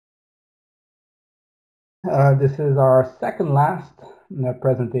This is our second last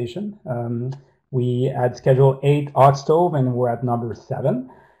presentation. We had scheduled 8 hot stove and we're at number 7.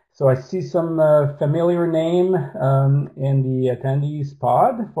 So I see some familiar name in the attendees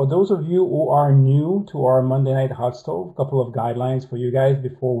pod. For those of you who are new to our Monday night hot stove, a couple of guidelines for you guys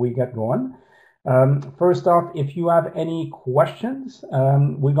before we get going. First off, if you have any questions,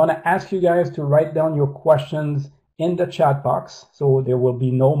 we're going to ask you guys to write down your questions in the chat box. So there will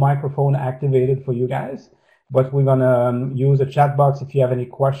be no microphone activated for you guys, but we're going to use a chat box if you have any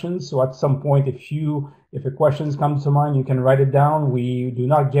questions. So at some point, if a question comes to mind, you can write it down. We do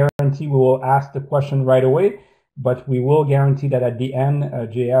not guarantee we will ask the question right away, but we will guarantee that at the end,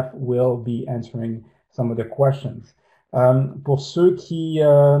 JF will be answering some of the questions. Pour ceux qui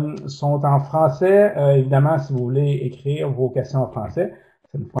sont en français, évidemment, si vous voulez écrire vos questions en français,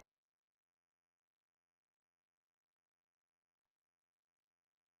 ça nous fera.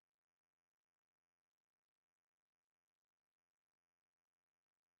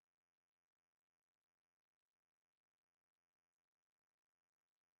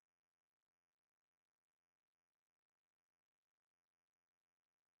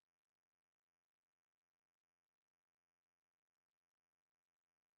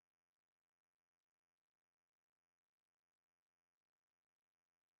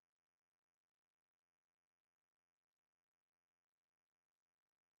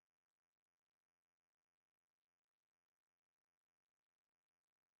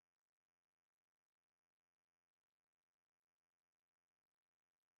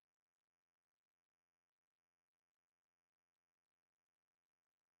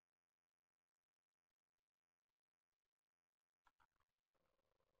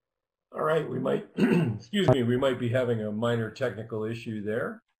 All right, we might, excuse me, we might be having a minor technical issue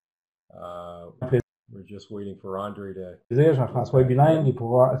there. We're just waiting for Andre to. Jean-François est bilingue et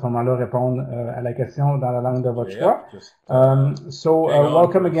pourra à ce moment-là répondre à la question dans la langue de votre choix. So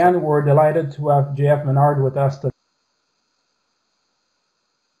welcome again. We're delighted to have JF Menard with us today.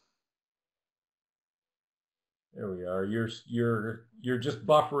 There we are. You're just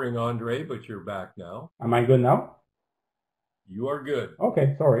buffering, Andre, but you're back now. Am I good now? You are good.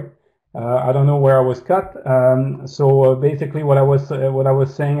 Okay, sorry. I don't know where I was cut. So basically, what I was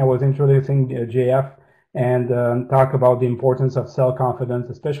saying, I was introducing JF and talk about the importance of self-confidence,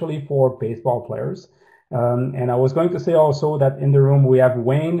 especially for baseball players. And I was going to say also that in the room we have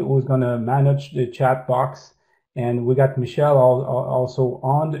Wayne, who's going to manage the chat box, and we got Michelle also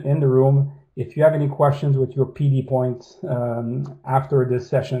in the room. If you have any questions with your PD points after this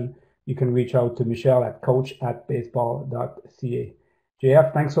session, you can reach out to Michelle at coach@baseball.ca.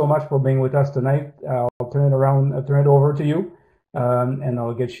 JF, thanks so much for being with us tonight. I'll turn it over to you, and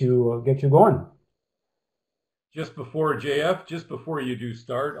I'll get you going. Just before JF, just before you do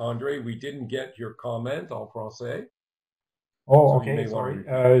start, Andre, we didn't get your comment en français. Oh, ok, sorry.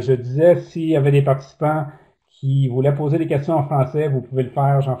 Je disais, s'il y avait des participants qui voulaient poser des questions en français, vous pouvez le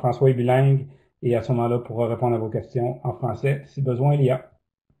faire. Jean-François est bilingue et à ce moment-là pourra répondre à vos questions en français si besoin il y a.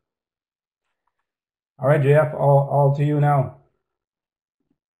 All right, JF, all to you now.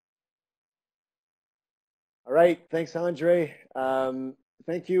 All right, thanks, Andre.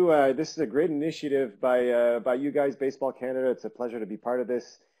 Thank you. This is a great initiative by you guys, Baseball Canada. It's a pleasure to be part of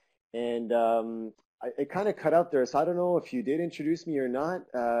this. And it kind of cut out there, so I don't know if you did introduce me or not.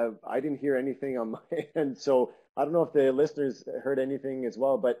 I didn't hear anything on my end, so I don't know if the listeners heard anything as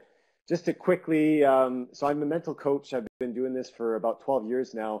well. But just to quickly, so I'm a mental coach. I've been doing this for about 12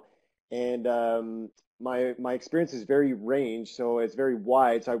 years now, and my experience is very range, so it's very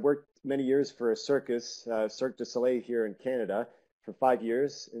wide. So I worked many years for a circus, Cirque du Soleil here in Canada for 5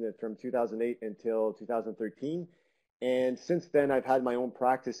 years, from 2008 until 2013. And since then, I've had my own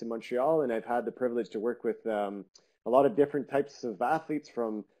practice in Montreal, and I've had the privilege to work with a lot of different types of athletes,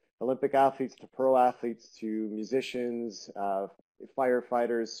 from Olympic athletes to pro athletes to musicians,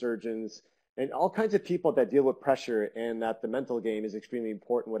 firefighters, surgeons, and all kinds of people that deal with pressure, and that the mental game is extremely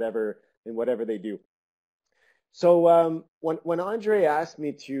important, whatever they do. So when Andre asked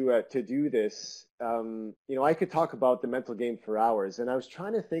me to do this, I could talk about the mental game for hours, and I was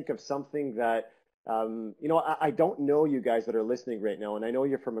trying to think of something that, I don't know you guys that are listening right now, and I know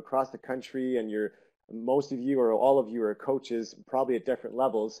you're from across the country, and most of you or all of you are coaches, probably at different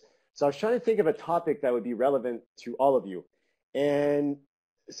levels. So I was trying to think of a topic that would be relevant to all of you, and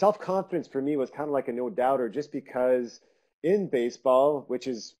self-confidence for me was kind of like a no-doubter, just because in baseball, which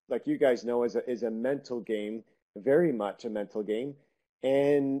is, like you guys know, is a mental game. Very much a mental game.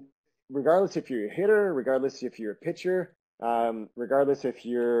 And regardless if you're a hitter, regardless if you're a pitcher, regardless if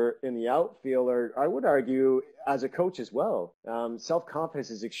you're in the outfield, or I would argue as a coach as well, self-confidence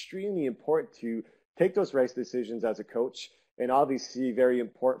is extremely important to take those right decisions as a coach, and obviously very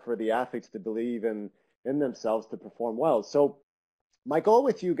important for the athletes to believe in themselves to perform well. So my goal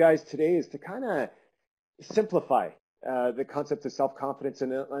with you guys today is to kind of simplify the concept of self-confidence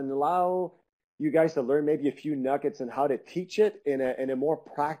and allow you guys to learn maybe a few nuggets on how to teach it in a more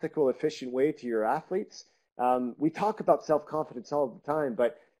practical, efficient way to your athletes. We talk about self-confidence all the time,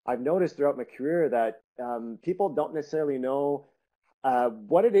 but I've noticed throughout my career that people don't necessarily know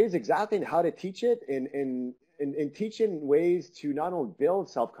what it is exactly and how to teach it and teach in ways to not only build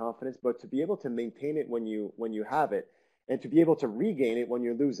self-confidence, but to be able to maintain it when you have it and to be able to regain it when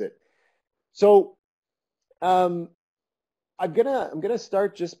you lose it. So I'm gonna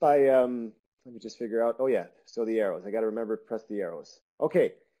start just by let me just figure out. Oh yeah, so the arrows. I got to remember to press the arrows.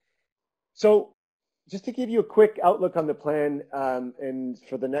 Okay, so just to give you a quick outlook on the plan and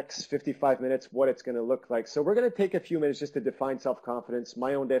for the next 55 minutes, what it's going to look like. So we're going to take a few minutes just to define self-confidence,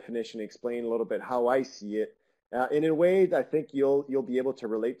 my own definition, explain a little bit how I see it, in a way that I think you'll be able to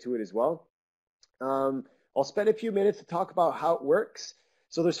relate to it as well. I'll spend a few minutes to talk about how it works.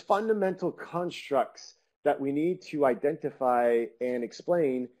 So there's fundamental constructs that we need to identify and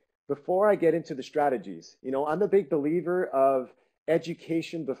explain before I get into the strategies. You know, I'm a big believer of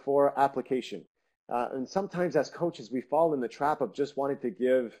education before application. And sometimes as coaches, we fall in the trap of just wanting to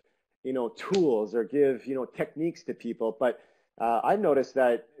give, tools or give, techniques to people. But I've noticed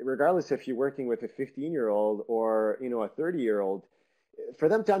that regardless if you're working with a 15-year-old or, a 30-year-old, for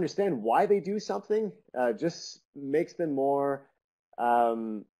them to understand why they do something just makes them more,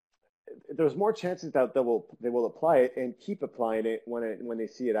 there's more chances that they will apply it and keep applying it when they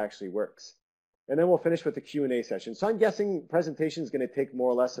see it actually works. And then we'll finish with the Q&A session. So I'm guessing presentation is going to take more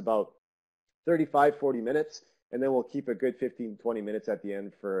or less about 35, 40 minutes, and then we'll keep a good 15, 20 minutes at the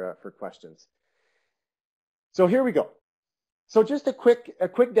end for questions. So here we go. So just a quick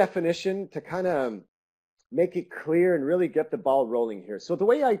definition to kind of make it clear and really get the ball rolling here. So the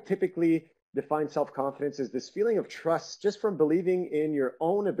way I typically define self-confidence is this feeling of trust just from believing in your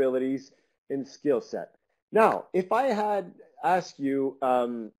own abilities and skill set. Now, if I ask you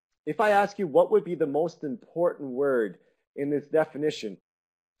what would be the most important word in this definition,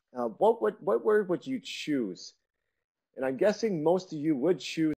 what word would you choose? And I'm guessing most of you would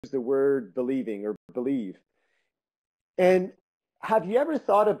choose the word believing or believe. And have you ever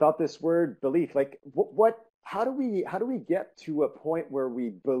thought about this word belief? Like how do we get to a point where we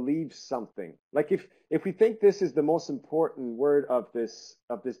believe something? Like if we think this is the most important word of this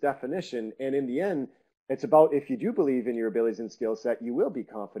definition, and in the end, it's about if you do believe in your abilities and skill set, you will be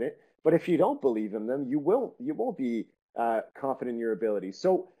confident. But if you don't believe in them, you won't be confident in your abilities.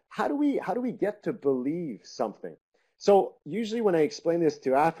 So how do we get to believe something? So usually when I explain this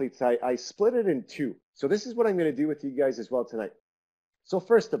to athletes, I split it in two. So this is what I'm going to do with you guys as well tonight. So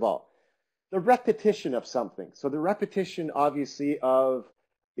first of all, the repetition of something. So the repetition, obviously, of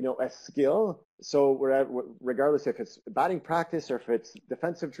a skill. So regardless if it's batting practice or if it's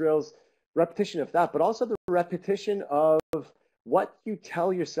defensive drills, repetition of that, but also the repetition of what you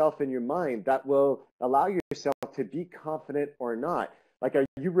tell yourself in your mind that will allow yourself to be confident or not. Like, are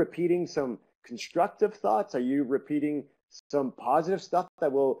you repeating some constructive thoughts? Are you repeating some positive stuff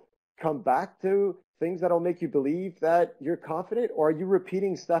that will come back to things that'll make you believe that you're confident? Or are you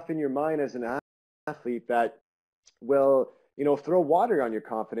repeating stuff in your mind as an athlete that will, throw water on your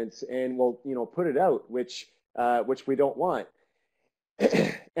confidence and will, put it out, which we don't want?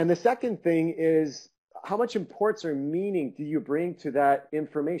 And the second thing is, how much importance or meaning do you bring to that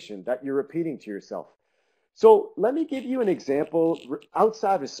information that you're repeating to yourself? So let me give you an example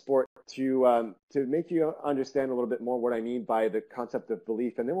outside of sport to make you understand a little bit more what I mean by the concept of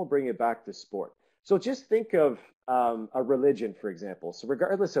belief, and then we'll bring it back to sport. So just think of a religion, for example. So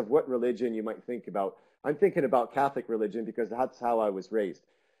regardless of what religion you might think about, I'm thinking about Catholic religion because that's how I was raised.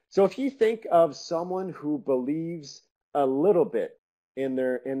 So if you think of someone who believes a little bit in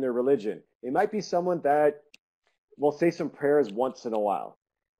their religion, it might be someone that will say some prayers once in a while.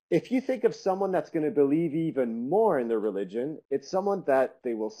 If you think of someone that's going to believe even more in their religion, it's someone that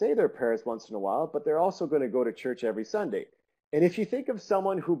they will say their prayers once in a while, but they're also going to go to church every Sunday. And if you think of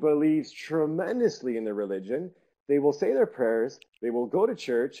someone who believes tremendously in their religion, they will say their prayers, they will go to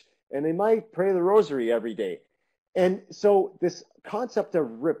church, and they might pray the rosary every day. And so this concept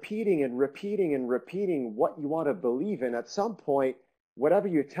of repeating and repeating and repeating what you want to believe in, at some point, whatever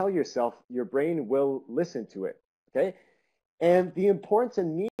you tell yourself, your brain will listen to it, okay? And the importance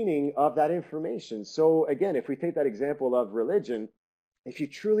and meaning of that information. So again, if we take that example of religion, if you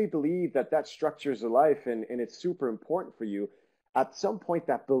truly believe that structures your life and it's super important for you, at some point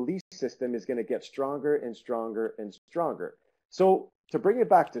that belief system is going to get stronger and stronger and stronger. So to bring it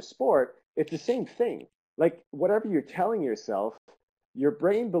back to sport, It's the same thing. Like whatever you're telling yourself, your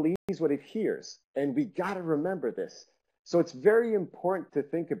brain believes what it hears. And we got to remember this. So it's very important to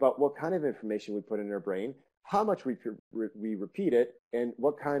think about what kind of information we put in our brain, how much we repeat it, and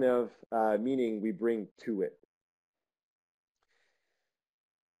what kind of meaning we bring to it.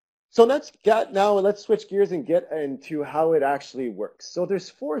 So let's switch gears and get into how it actually works. So there's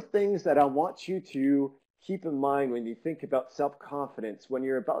 4 things that I want you to keep in mind when you think about self-confidence, when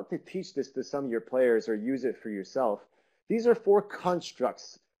you're about to teach this to some of your players or use it for yourself. These are 4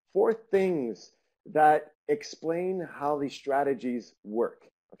 constructs, 4 things that explain how these strategies work.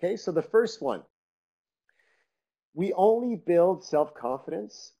 Okay, so the first one, we only build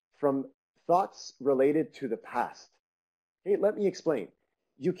self-confidence from thoughts related to the past. Okay, let me explain.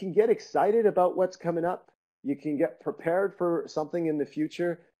 You can get excited about what's coming up. You can get prepared for something in the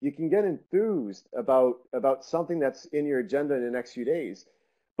future. You can get enthused about something that's in your agenda in the next few days,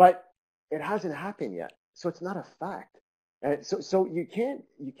 but it hasn't happened yet. So it's not a fact. And so you can't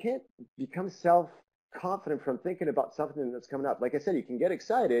become self-confident from thinking about something that's coming up. Like I said, you can get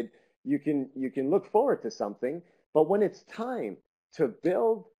excited. You can look forward to something, but when it's time to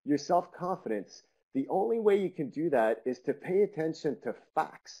build your self-confidence, the only way you can do that is to pay attention to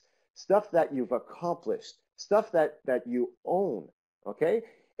facts, stuff that you've accomplished, stuff that you own, okay?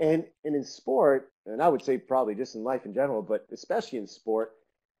 And in sport, and I would say probably just in life in general, but especially in sport,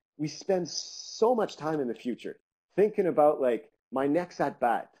 we spend so much time in the future thinking about like my next at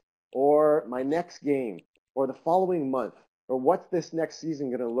bat or my next game or the following month or what's this next season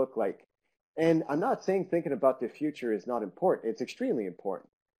going to look like. And I'm not saying thinking about the future is not important. It's extremely important.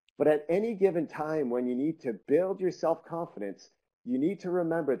 But at any given time when you need to build your self-confidence, you need to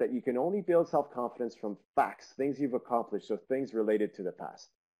remember that you can only build self-confidence from facts, things you've accomplished, so things related to the past.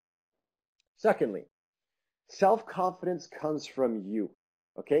 Secondly, self-confidence comes from you,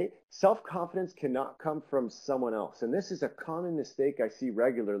 okay? Self-confidence cannot come from someone else. And this is a common mistake I see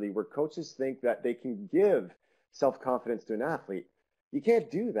regularly where coaches think that they can give self-confidence to an athlete. You can't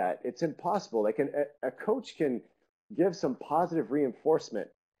do that. It's impossible. Like a coach can give some positive reinforcement.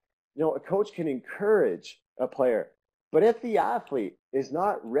 You know, a coach can encourage a player, but if the athlete is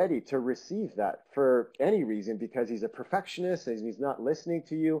not ready to receive that for any reason, because he's a perfectionist and he's not listening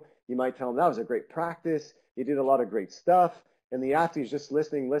to you, you might tell him that was a great practice, you did a lot of great stuff, and the athlete is just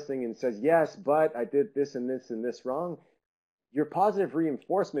listening and says, yes, but I did this and this and this wrong. Your positive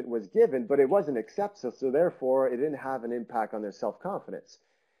reinforcement was given, but it wasn't accepted, so therefore it didn't have an impact on their self-confidence.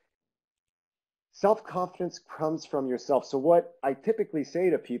 Self-confidence comes from yourself. So what I typically say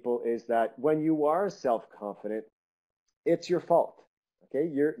to people is that when you are self-confident, it's your fault. Okay,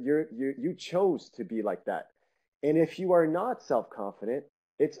 you chose to be like that. And if you are not self-confident,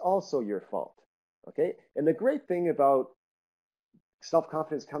 it's also your fault. Okay, and the great thing about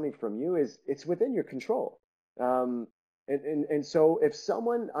self-confidence coming from you is it's within your control. And so if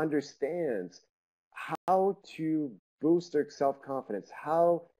someone understands how to boost their self-confidence,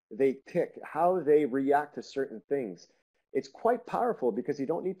 how they tick, how they react to certain things, it's quite powerful because you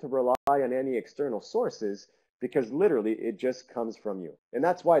don't need to rely on any external sources because literally it just comes from you. And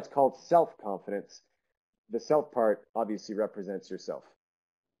that's why it's called self-confidence. The self part obviously represents yourself.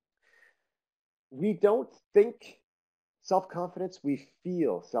 We don't think self-confidence, we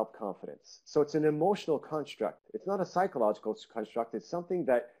feel self-confidence. So it's an emotional construct. It's not a psychological construct. It's something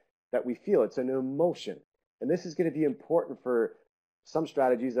that we feel. It's an emotion. And this is going to be important for some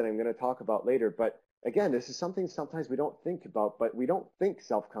strategies that I'm going to talk about later. But again, this is something sometimes we don't think about, but we don't think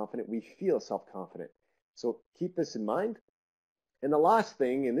self-confident. We feel self-confident. So keep this in mind. And the last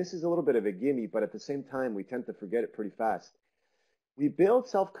thing, and this is a little bit of a gimme, but at the same time, we tend to forget it pretty fast. We build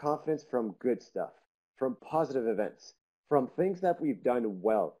self-confidence from good stuff, from positive events, from things that we've done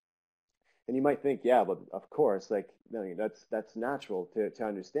well. And you might think, yeah, but of course, like, that's natural to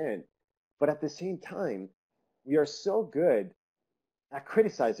understand. But at the same time, we are so good at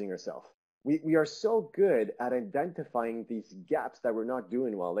criticizing ourselves. We are so good at identifying these gaps that we're not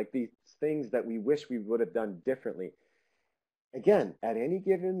doing well, like these things that we wish we would have done differently. Again, at any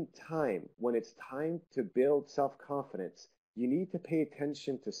given time, when it's time to build self-confidence, you need to pay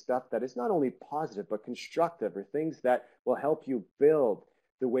attention to stuff that is not only positive, but constructive, or things that will help you build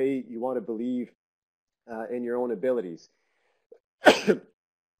the way you want to believe in your own abilities.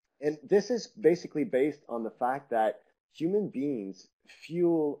 And this is basically based on the fact that human beings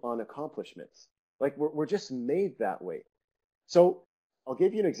fuel on accomplishments. Like we're just made that way. So I'll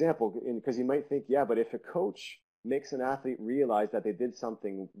give you an example, because you might think, yeah, but if a coach makes an athlete realize that they did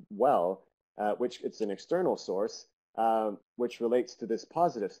something well, which it's an external source, which relates to this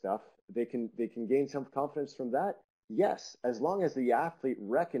positive stuff, they can gain some confidence from that. yes, as long as the athlete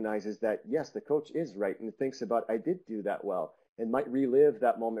recognizes that, yes, the coach is right and thinks about, I did do that well, and might relive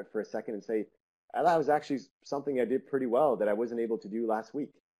that moment for a second and say, that was actually something I did pretty well that I wasn't able to do last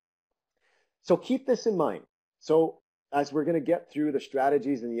week. So keep this in mind. So as we're going to get through the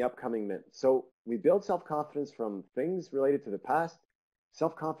strategies in the upcoming minutes. So we build self-confidence from things related to the past.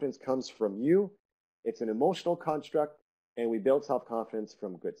 Self-confidence comes from you. It's an emotional construct, and we build self-confidence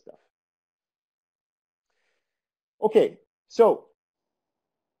from good stuff. Okay, so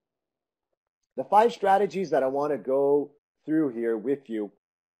the 5 strategies that I want to go through here with you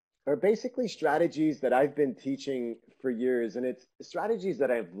are basically strategies that I've been teaching for years, and it's strategies that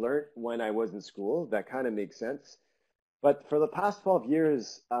I've learned when I was in school that kind of make sense. But for the past 12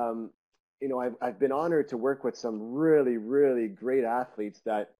 years, I've been honored to work with some really, really great athletes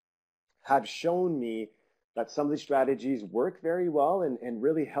that have shown me that some of these strategies work very well and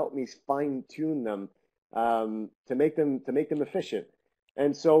really help me fine tune them to make them efficient.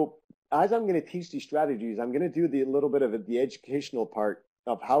 And so as I'm going to teach these strategies, I'm going to do the little bit of the educational part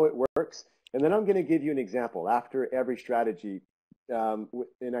of how it works. And then I'm going to give you an example after every strategy.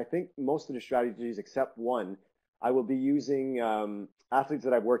 And I think most of the strategies, except one, I will be using athletes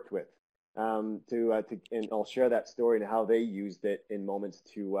that I've worked with and I'll share that story and how they used it in moments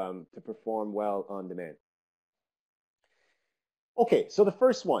to perform well on demand. Okay, so the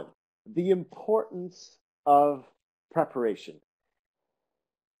first one, the importance of preparation.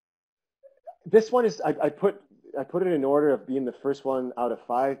 This one is I put it in order of being the first one out of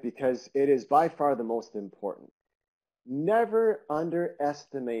 5 because it is by far the most important. Never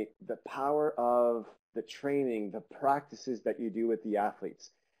underestimate the power of the training, the practices that you do with the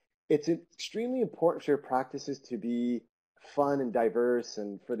athletes. It's extremely important for your practices to be fun and diverse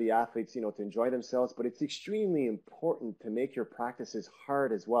and for the athletes, to enjoy themselves, but it's extremely important to make your practices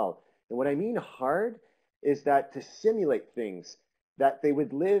hard as well. And what I mean hard is that to simulate things that they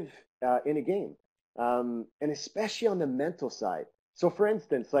would live in a game, and especially on the mental side. So for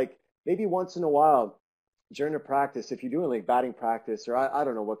instance, like maybe once in a while during a practice, if you're doing like batting practice, or I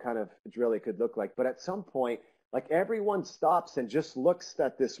don't know what kind of drill it could look like, but at some point, like everyone stops and just looks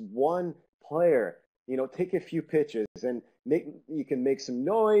at this one player, take a few pitches and you can make some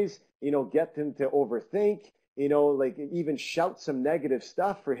noise, get them to overthink, like even shout some negative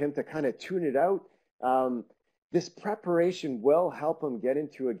stuff for him to kind of tune it out. This preparation will help him get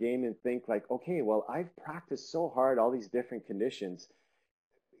into a game and think like, okay, well, I've practiced so hard, all these different conditions.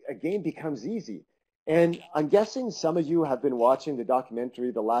 A game becomes easy. And I'm guessing some of you have been watching the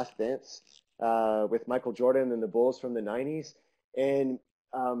documentary, The Last Dance, with Michael Jordan and the Bulls from the 90s. And,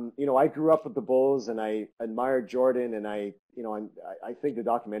 I grew up with the Bulls and I admired Jordan and I think the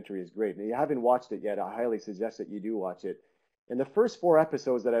documentary is great. And if you haven't watched it yet, I highly suggest that you do watch it. And the first 4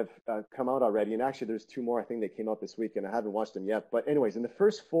 episodes that have come out already, and actually there's 2 more I think that came out this week and I haven't watched them yet. But anyways, in the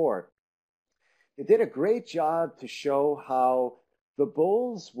first 4, they did a great job to show how the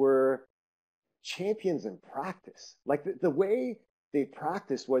Bulls were champions in practice. Like the way they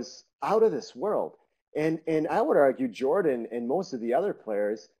practiced was out of this world. And I would argue Jordan and most of the other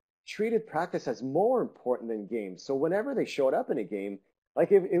players treated practice as more important than games. So whenever they showed up in a game,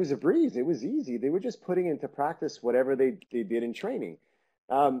 like it was a breeze, it was easy. They were just putting into practice whatever they did in training.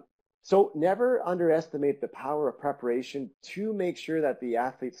 So never underestimate the power of preparation to make sure that the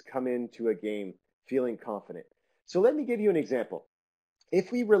athletes come into a game feeling confident. So let me give you an example.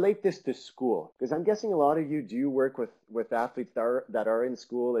 If we relate this to school, because I'm guessing a lot of you do work with athletes that are in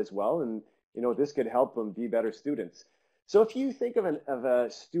school as well, and this could help them be better students. So if you think of a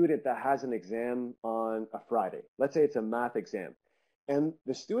student that has an exam on a Friday, let's say it's a math exam, and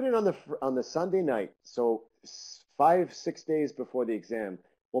the student on the Sunday night, so 5-6 days before the exam,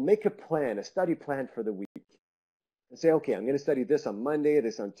 will make a study plan for the week, and say, okay, I'm going to study this on Monday,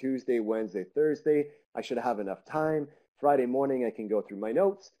 this on Tuesday, Wednesday, Thursday. I should have enough time. Friday morning, I can go through my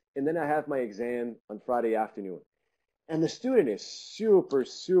notes, and then I have my exam on Friday afternoon. And the student is super,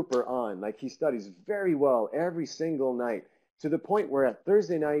 super on. Like he studies very well every single night to the point where at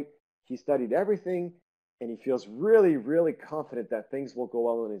Thursday night, he studied everything and he feels really, really confident that things will go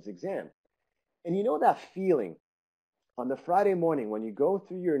well in his exam. And you know that feeling on the Friday morning when you go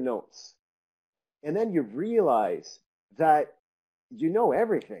through your notes and then you realize that you know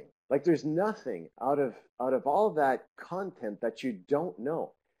everything. Like there's nothing out of all of that content that you don't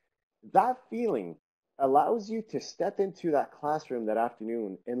know. That feeling allows you to step into that classroom that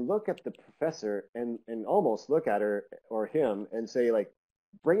afternoon and look at the professor and almost look at her or him and say like,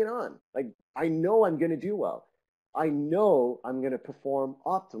 bring it on. Like, I know I'm going to do well. I know I'm going to perform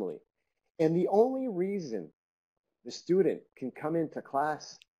optimally. And the only reason the student can come into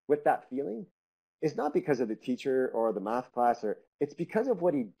class with that feeling is not because of the teacher or the math class, or it's because of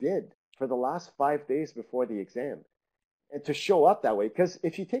what he did for the last 5 days before the exam. And to show up that way, because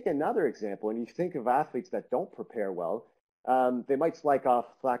if you take another example and you think of athletes that don't prepare well, they might slack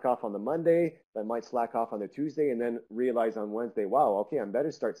off on the Monday, they might slack off on the Tuesday, and then realize on Wednesday, wow, okay, I'm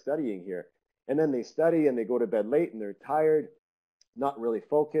better start studying here. And then they study and they go to bed late and they're tired, not really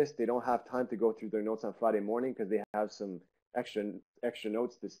focused. They don't have time to go through their notes on Friday morning because they have some extra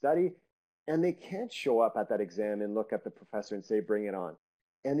notes to study. And they can't show up at that exam and look at the professor and say, bring it on.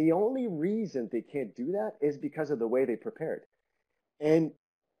 And the only reason they can't do that is because of the way they prepared. And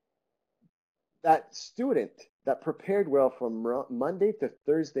that student that prepared well from Monday to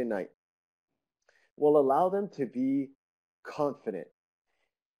Thursday night will allow them to be confident.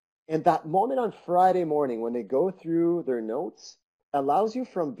 And that moment on Friday morning when they go through their notes allows you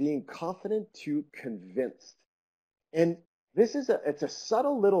from being confident to convinced. And it's a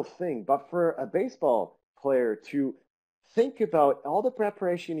subtle little thing, but for a baseball player to think about all the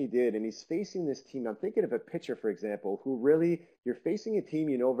preparation he did and he's facing this team. I'm thinking of a pitcher, for example, who really, you're facing a team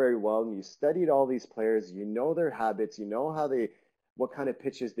you know very well and you studied all these players, you know their habits, you know what kind of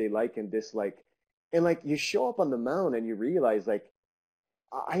pitches they like and dislike. And like you show up on the mound and you realize like,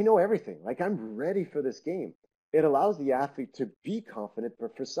 I know everything. Like I'm ready for this game. It allows the athlete to be confident,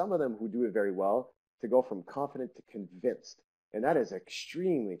 but for some of them who do it very well, to go from confident to convinced. And that is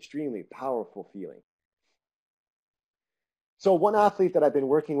extremely, extremely powerful feeling. So one athlete that I've been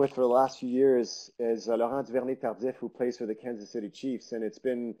working with for the last few years is Laurent Duvernay-Tardif, who plays for the Kansas City Chiefs. And it's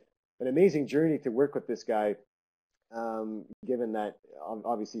been an amazing journey to work with this guy, given that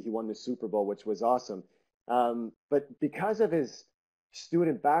obviously he won the Super Bowl, which was awesome. But because of his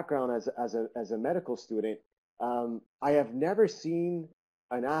student background as a medical student, I have never seen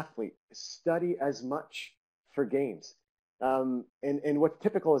an athlete study as much for games. And what's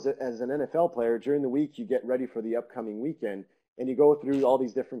typical as an NFL player, during the week, you get ready for the upcoming weekend and you go through all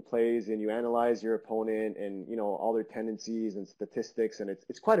these different plays and you analyze your opponent and, you know, all their tendencies and statistics. And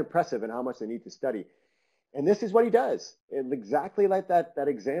it's quite impressive in how much they need to study. And this is what he does. And exactly like that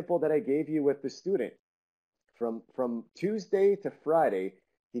example that I gave you with the student. From Tuesday to Friday,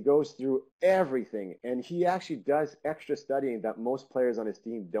 he goes through everything. And he actually does extra studying that most players on his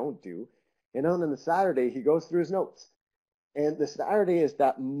team don't do. And on the Saturday, he goes through his notes. And the Saturday is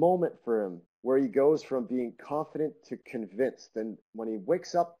that moment for him where he goes from being confident to convinced. And when he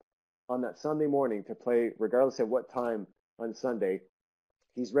wakes up on that Sunday morning to play, regardless of what time on Sunday,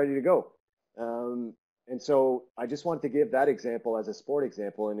 he's ready to go. And so I just wanted to give that example as a sport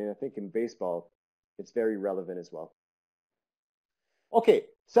example. And I think in baseball, it's very relevant as well. Okay,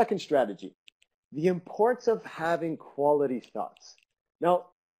 second strategy, the importance of having quality thoughts. Now,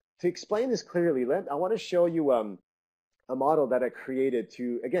 to explain this clearly, I want to show you a model that I created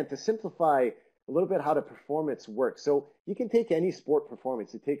to simplify a little bit how the performance works. So you can take any sport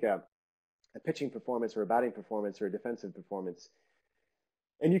performance. You take a pitching performance or a batting performance or a defensive performance,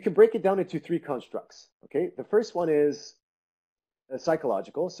 and you can break it down into three constructs. Okay, the first one is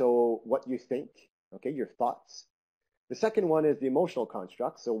psychological, so what you think, okay, your thoughts. The second one is the emotional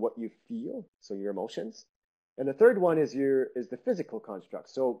construct, so what you feel, so your emotions. And the third one is the physical construct,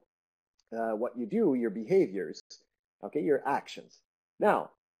 so what you do, your behaviors, okay, your actions. Now,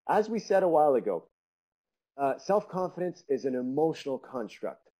 as we said a while ago, self-confidence is an emotional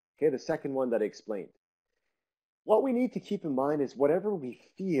construct, okay, the second one that I explained. What we need to keep in mind is whatever we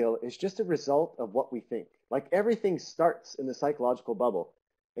feel is just a result of what we think. Like everything starts in the psychological bubble,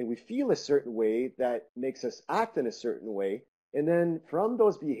 and we feel a certain way that makes us act in a certain way. And then from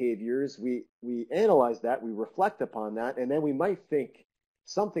those behaviors, we analyze that, we reflect upon that, and then we might think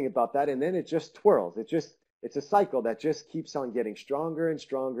something about that, and then it just twirls. It's a cycle that just keeps on getting stronger and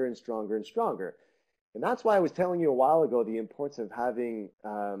stronger and stronger and stronger. And that's why I was telling you a while ago the importance of having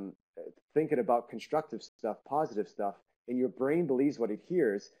thinking about constructive stuff, positive stuff, and your brain believes what it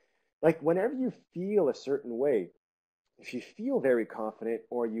hears. Like whenever you feel a certain way, if you feel very confident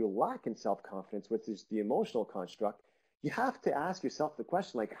or you lack in self-confidence, which is the emotional construct, you have to ask yourself the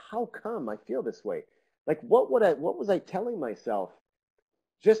question, like, how come I feel this way? Like, what was I telling myself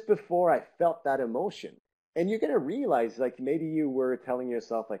just before I felt that emotion? And you're going to realize, like, maybe you were telling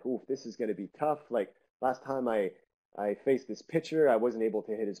yourself, like, ooh, this is going to be tough. Like, last time I faced this pitcher, I wasn't able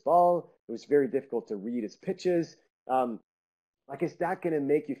to hit his ball. It was very difficult to read his pitches. Like, is that going to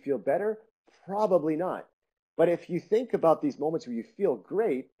make you feel better? Probably not. But if you think about these moments where you feel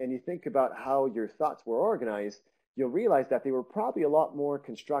great and you think about how your thoughts were organized, you'll realize that they were probably a lot more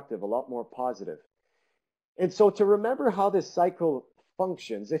constructive, a lot more positive. And so to remember how this cycle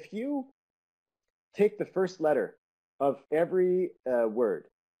functions, if you take the first letter of every word,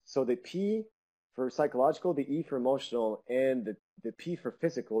 so the P for psychological, the E for emotional, and the P for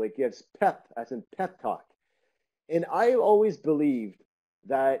physical. It gives pep, as in pep talk. And I always believed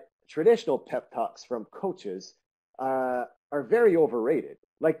that traditional pep talks from coaches are very overrated.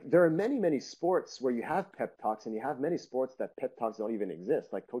 Like there are many, many sports where you have pep talks, and you have many sports that pep talks don't even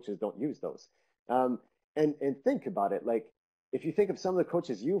exist. Like coaches don't use those. And think about it. Like if you think of some of the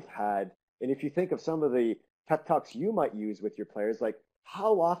coaches you've had, and if you think of some of the pep talks you might use with your players, like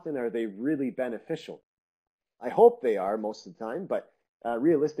how often are they really beneficial? I hope they are most of the time, but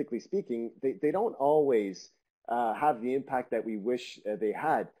realistically speaking, they don't always have the impact that we wish they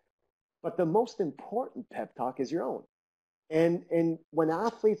had. But the most important pep talk is your own. And when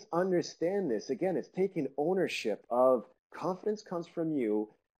athletes understand this, again, it's taking ownership of confidence comes from you.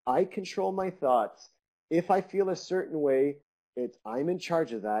 I control my thoughts. If I feel a certain way, I'm in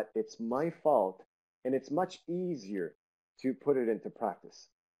charge of that. It's my fault. And it's much easier to put it into practice.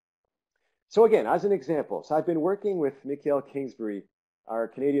 So again, as an example, so I've been working with Mikael Kingsbury, our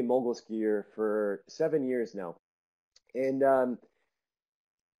Canadian mogul skier, for 7 years now. And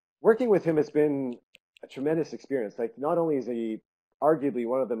working with him has been a tremendous experience. Like not only is he arguably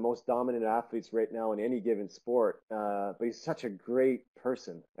one of the most dominant athletes right now in any given sport, but he's such a great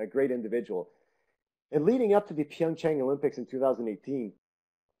person, a great individual. And leading up to the Pyeongchang Olympics in 2018,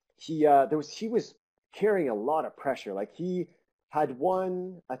 he was carrying a lot of pressure. Like he had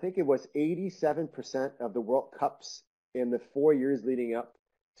won, I think it was 87% of the World Cups in the 4 years leading up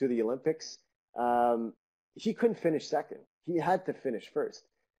to the Olympics. He couldn't finish second. He had to finish first.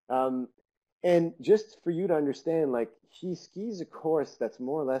 And just for you to understand, like he skis a course that's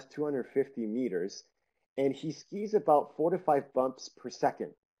more or less 250 meters, and he skis about 4 to 5 bumps per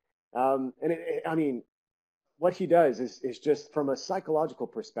second. I mean, what he does is just from a psychological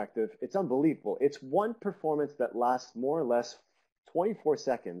perspective, it's unbelievable. It's one performance that lasts more or less 24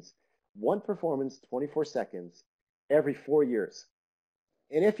 seconds, one performance, 24 seconds every 4 years.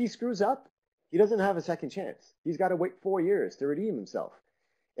 And if he screws up, he doesn't have a second chance. He's got to wait 4 years to redeem himself.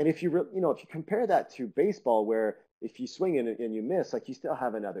 And if you compare that to baseball, where if you swing and you miss, like you still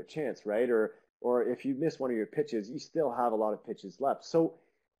have another chance, right? Or if you miss one of your pitches, you still have a lot of pitches left. So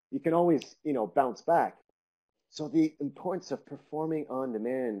you can always, bounce back. So the importance of performing on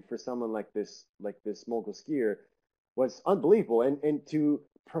demand for someone like this mogul skier was unbelievable. And to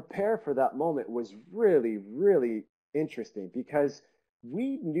prepare for that moment was really, really interesting because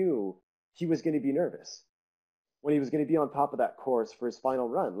we knew he was going to be nervous when he was going to be on top of that course for his final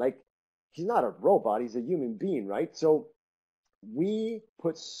run. Like, he's not a robot, he's a human being, right? So we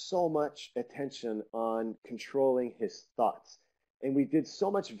put so much attention on controlling his thoughts. And we did so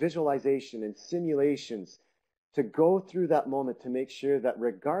much visualization and simulations to go through that moment to make sure that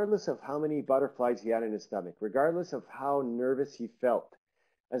regardless of how many butterflies he had in his stomach, regardless of how nervous he felt,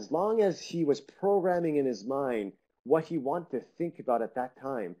 as long as he was programming in his mind what he wanted to think about at that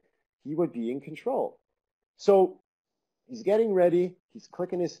time, he would be in control. So he's getting ready. He's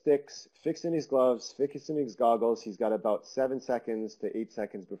clicking his sticks, fixing his gloves, fixing his goggles. He's got about 7 seconds to 8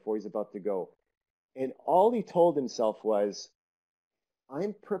 seconds before he's about to go. And all he told himself was,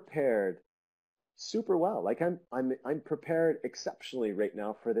 I'm prepared super well. Like I'm prepared exceptionally right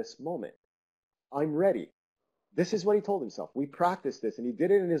now for this moment. I'm ready. This is what he told himself. We practiced this, and he did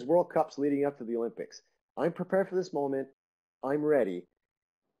it in his World Cups leading up to the Olympics. I'm prepared for this moment. I'm ready.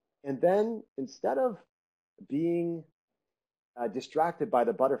 And then instead of being distracted by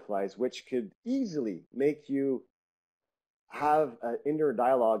the butterflies, which could easily make you have an inner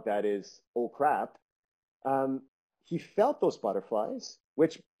dialogue that is, oh crap, he felt those butterflies,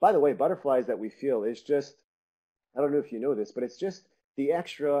 which, by the way, butterflies that we feel is just, I don't know if you know this, but it's just the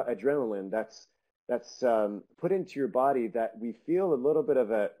extra adrenaline that's put into your body that we feel a little bit of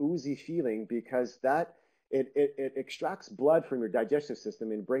a oozy feeling because that it extracts blood from your digestive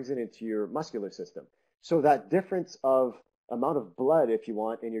system and brings it into your muscular system. So that difference of amount of blood, if you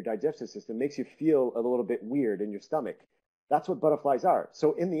want, in your digestive system makes you feel a little bit weird in your stomach. That's what butterflies are.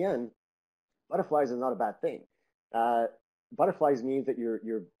 So in the end, butterflies is not a bad thing. Butterflies means that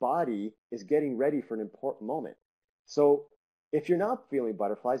your body is getting ready for an important moment. So if you're not feeling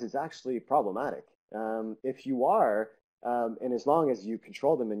butterflies, it's actually problematic. If you are, and as long as you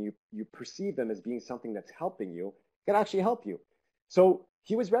control them and you perceive them as being something that's helping you, it can actually help you. So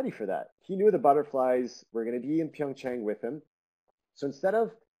he was ready for that. He knew the butterflies were going to be in Pyeongchang with him. So instead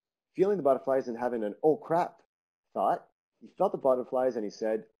of feeling the butterflies and having an oh crap thought, he felt the butterflies and he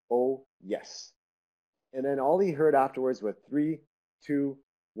said, oh yes. And then all he heard afterwards was 3, 2,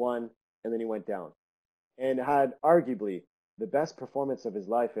 1, and then he went down and had arguably the best performance of his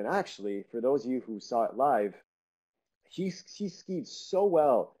life. And actually, for those of you who saw it live, he skied so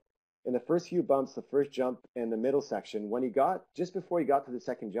well in the first few bumps, the first jump and the middle section, when he got, just before he got to the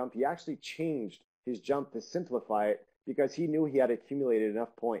second jump, he actually changed his jump to simplify it because he knew he had accumulated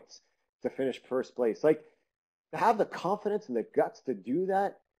enough points to finish first place. Like, to have the confidence and the guts to do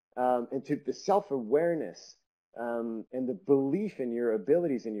that, and to the self-awareness, and the belief in your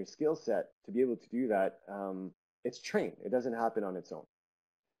abilities and your skill set to be able to do that, it's trained. It doesn't happen on its own.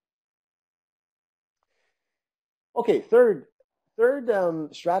 Okay, third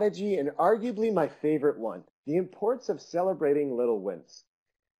strategy, and arguably my favorite one, the importance of celebrating little wins.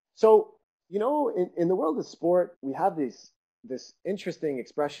 So, you know, in the world of sport, we have this interesting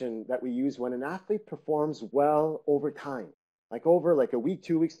expression that we use when an athlete performs well over time, like over like a week,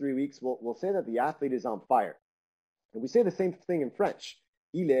 2 weeks, 3 weeks. We'll say that the athlete is on fire. And we say the same thing in French.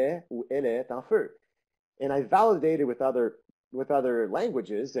 Il est ou elle est en feu. And I validated with other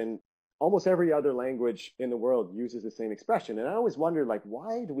languages, and almost every other language in the world uses the same expression. And I always wondered, like,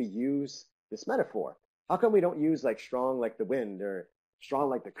 why do we use this metaphor? How come we don't use like strong like the wind or strong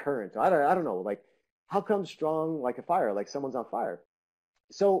like the current? I don't know. Like, how come strong like a fire, like someone's on fire?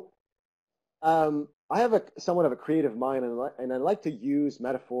 So I have somewhat of a creative mind, and I like to use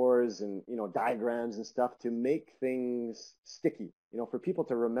metaphors and, you know, diagrams and stuff to make things sticky, you know, for people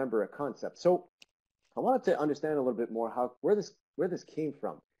to remember a concept. So I wanted to understand a little bit more where this came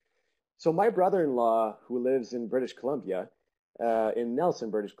from. So my brother-in-law, who lives in British Columbia, in Nelson,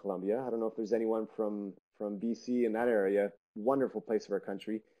 British Columbia, I don't know if there's anyone from BC in that area, wonderful place of our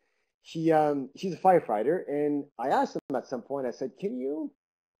country. He's a firefighter, and I asked him at some point, I said, can you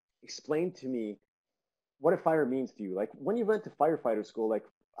explain to me what a fire means to you? Like, when you went to firefighter school, like,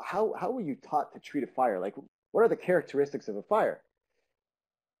 how were you taught to treat a fire? Like, what are the characteristics of a fire?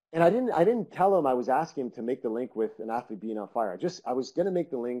 And I didn't tell him I was asking him to make the link with an athlete being on fire. I was going to make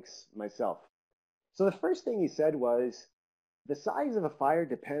the links myself. So the first thing he said was, the size of a fire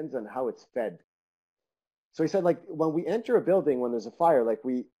depends on how it's fed. So he said, like, when we enter a building, when there's a fire, like,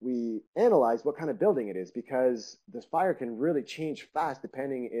 we analyze what kind of building it is, because this fire can really change fast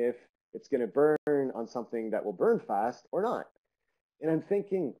depending if it's going to burn on something that will burn fast or not. And I'm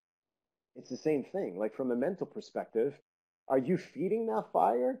thinking, it's the same thing. Like, from a mental perspective, are you feeding that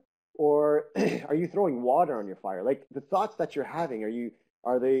fire, or are you throwing water on your fire? Like, the thoughts that you're having,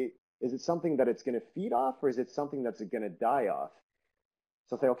 is it something that it's going to feed off, or is it something that's going to die off?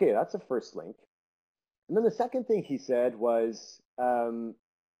 So I say, okay, that's the first link. And then the second thing he said was, a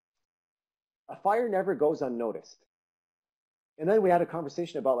fire never goes unnoticed. And then we had a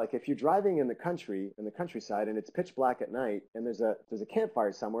conversation about, like, if you're driving in the countryside, and it's pitch black at night, and there's a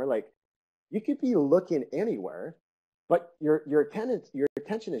campfire somewhere, like, you could be looking anywhere, but your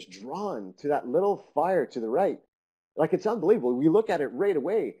attention is drawn to that little fire to the right. Like, it's unbelievable. We look at it right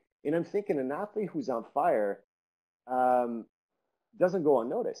away, and I'm thinking an athlete who's on fire doesn't go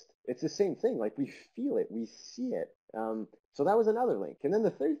unnoticed. It's the same thing. Like, we feel it, we see it. So that was another link. And then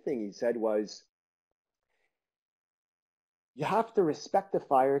the third thing he said was, you have to respect the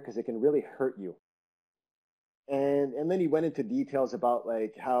fire because it can really hurt you. And then he went into details about,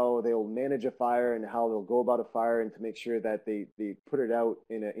 like, how they'll manage a fire and how they'll go about a fire, and to make sure that they put it out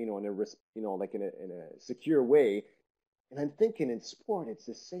in a secure way. And I'm thinking, in sport, it's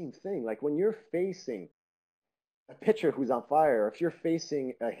the same thing. Like, when you're facing a pitcher who's on fire, or if you're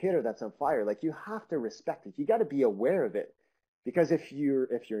facing a hitter that's on fire, like, you have to respect it. You got to be aware of it, because if you're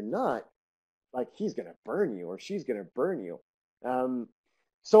not, like, he's gonna burn you or she's gonna burn you.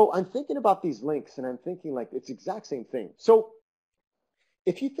 So I'm thinking about these links, and I'm thinking, like, it's the exact same thing. So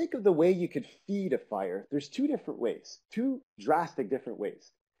if you think of the way you could feed a fire, there's two drastic different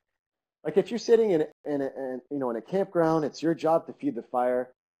ways. Like, if you're sitting in a campground, it's your job to feed the fire.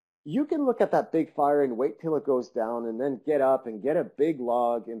 You can look at that big fire and wait till it goes down, and then get up and get a big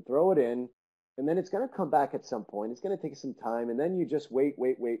log and throw it in, and then it's going to come back at some point. It's going to take some time, and then you just wait.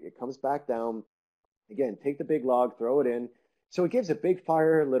 It comes back down. Again, take the big log, throw it in. So it gives a big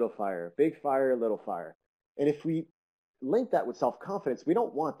fire, little fire, big fire, little fire. And if we link that with self-confidence, we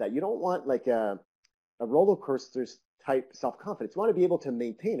don't want that. You don't want, like, a roller coaster type self-confidence. You want to be able to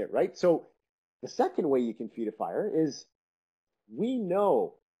maintain it, right? So the second way you can feed a fire is, we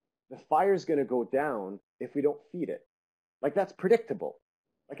know the fire's going to go down if we don't feed it. Like, that's predictable.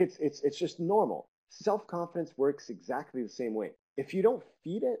 Like, it's just normal. Self-confidence works exactly the same way. If you don't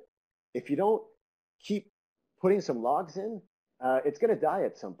feed it, if you don't keep putting some logs in, it's going to die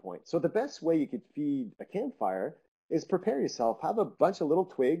at some point. So the best way you could feed a campfire is prepare yourself. Have a bunch of little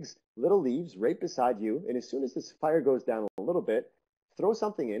twigs, little leaves right beside you, and as soon as this fire goes down a little bit, throw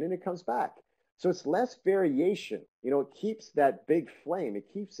something in and it comes back. So it's less variation. You know, it keeps that big flame. It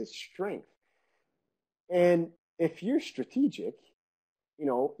keeps its strength. And if you're strategic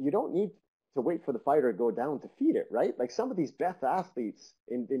you don't need to wait for the fighter to go down to feed it, right? Like some of these best athletes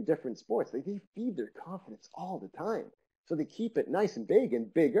in different sports, they feed their confidence all the time. So they keep it nice and big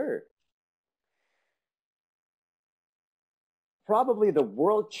and bigger. Probably the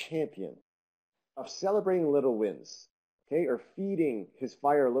world champion of celebrating little wins, okay, or feeding his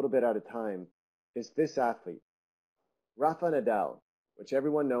fire a little bit at a time is this athlete, Rafa Nadal, which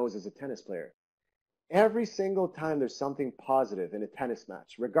everyone knows is a tennis player. Every single time there's something positive in a tennis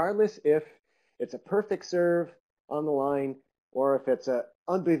match, regardless if it's a perfect serve on the line, or if it's an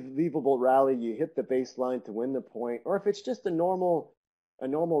unbelievable rally, you hit the baseline to win the point, or if it's just a normal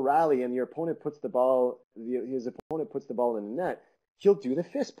rally and your opponent puts the ball, his opponent puts the ball in the net, he'll do the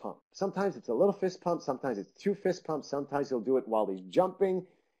fist pump. Sometimes it's a little fist pump, sometimes it's two fist pumps, sometimes he'll do it while he's jumping.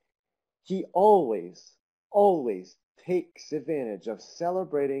 He always takes advantage of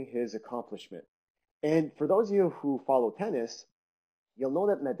celebrating his accomplishment. And for those of you who follow tennis, you'll know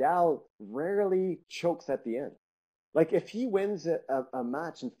that Nadal rarely chokes at the end. Like if he wins a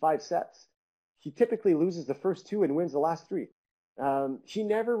match in 5 sets, he typically loses the first 2 and wins the last 3. He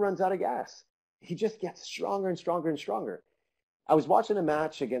never runs out of gas. He just gets stronger and stronger and stronger. I was watching a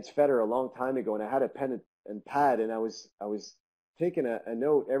match against Federer a long time ago, and I had a pen and pad, and I was taking a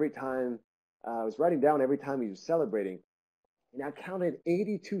note every time. I was writing down every time he was celebrating, and I counted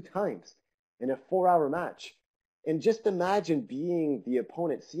 82 times in a 4-hour match. And just imagine being the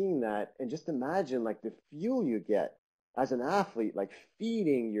opponent, seeing that, and just imagine like the fuel you get as an athlete, like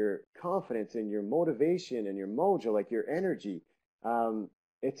feeding your confidence and your motivation and your mojo, like your energy.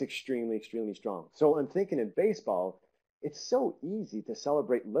 It's extremely, extremely strong. So I'm thinking in baseball, it's so easy to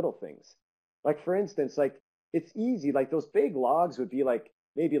celebrate little things. Like for instance, like it's easy, like those big logs would be like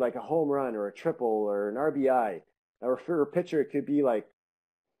maybe like a home run or a triple or an RBI, or for a pitcher, it could be like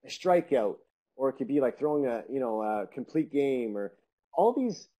a strikeout, or it could be like throwing a complete game, or all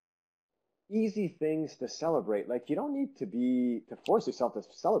these easy things to celebrate. Like you don't need to force yourself to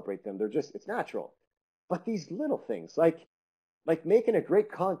celebrate them. It's natural. But these little things, like making a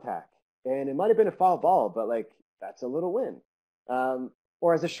great contact, and it might have been a foul ball, but like that's a little win.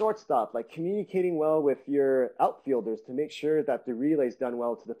 Or as a shortstop, like communicating well with your outfielders to make sure that the relay's done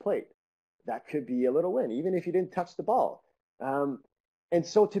well to the plate. That could be a little win, even if you didn't touch the ball. And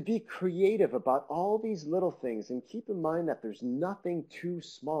so to be creative about all these little things, and keep in mind that there's nothing too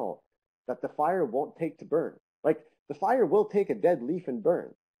small that the fire won't take to burn. Like the fire will take a dead leaf and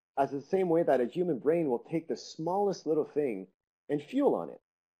burn, as the same way that a human brain will take the smallest little thing and fuel on it.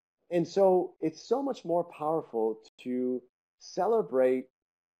 And so it's so much more powerful to celebrate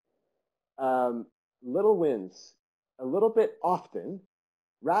little wins a little bit often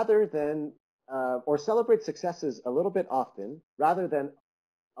rather than, or celebrate successes a little bit often rather than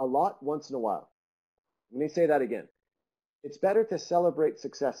a lot once in a while. Let me say that again. It's better to celebrate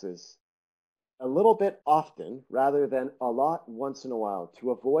successes a little bit often rather than a lot once in a while,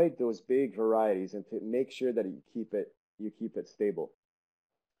 to avoid those big varieties and to make sure that you keep it stable.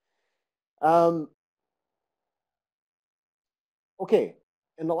 Okay,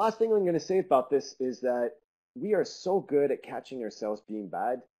 and the last thing I'm going to say about this is that we are so good at catching ourselves being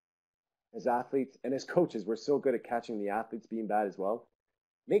bad as athletes, and as coaches, we're so good at catching the athletes being bad as well.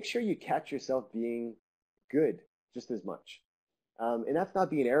 Make sure you catch yourself being good just as much. And that's not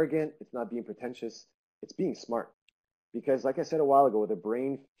being arrogant, it's not being pretentious, it's being smart. Because like I said a while ago, the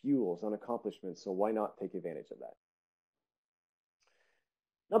brain fuels on accomplishments, so why not take advantage of that?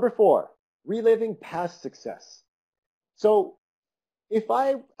 Number 4, reliving past success. So if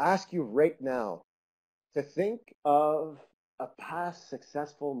I ask you right now to think of a past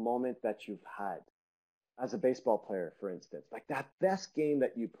successful moment that you've had as a baseball player, for instance, like that best game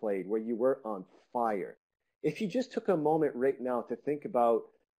that you played where you were on fire. If you just took a moment right now to think about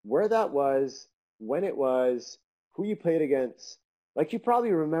where that was, when it was, who you played against, like you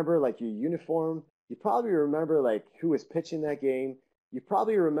probably remember like your uniform, you probably remember like who was pitching that game, you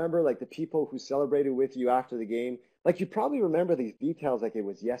probably remember like the people who celebrated with you after the game. Like you probably remember these details like it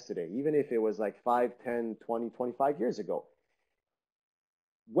was yesterday, even if it was like 5, 10, 20, 25 years ago.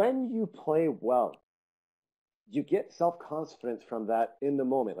 When you play well, you get self-confidence from that in the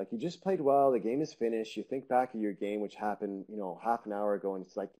moment. Like you just played well, the game is finished, you think back of your game, which happened, half an hour ago, and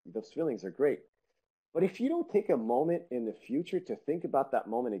it's like those feelings are great. But if you don't take a moment in the future to think about that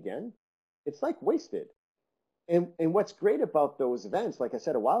moment again, it's like wasted. And what's great about those events, like I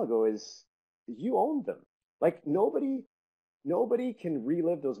said a while ago, is you own them. Like nobody can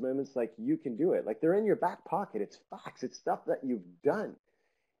relive those moments like you can do it. Like they're in your back pocket. It's facts. It's stuff that you've done.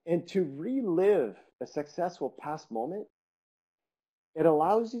 And to relive a successful past moment, it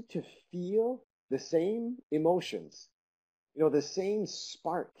allows you to feel the same emotions the same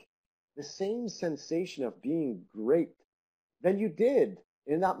spark, the same sensation of being great than you did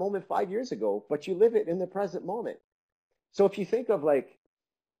in that moment 5 years ago, but you live it in the present moment. So if you think of like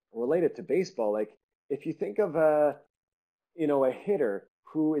related to baseball, like if you think of a hitter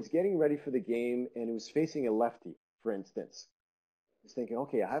who is getting ready for the game and who's facing a lefty, for instance, he's thinking,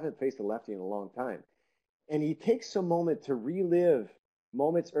 okay, I haven't faced a lefty in a long time. And he takes a moment to relive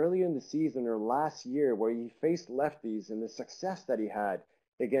moments earlier in the season or last year where he faced lefties and the success that he had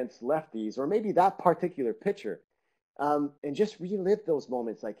against lefties, or maybe that particular pitcher, and just relive those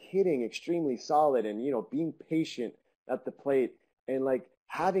moments, like hitting extremely solid and, being patient at the plate and like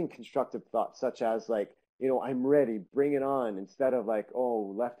having constructive thoughts such as like, I'm ready, bring it on, instead of like,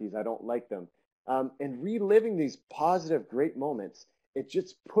 oh, lefties, I don't like them. And reliving these positive, great moments, it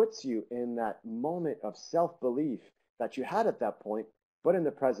just puts you in that moment of self-belief that you had at that point, but in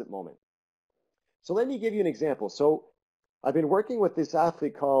the present moment. So let me give you an example. So I've been working with this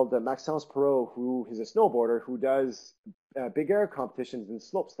athlete called Maxence Perot, who is a snowboarder who does big air competitions and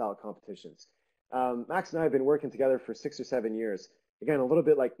slope style competitions. Max and I have been working together for 6 or 7 years. Again, a little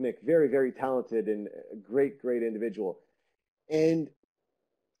bit like Mick, very, very talented and a great, great individual. And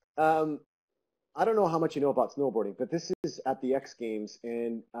I don't know how much you know about snowboarding, but this is at the X Games,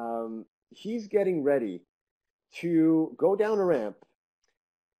 and he's getting ready to go down a ramp,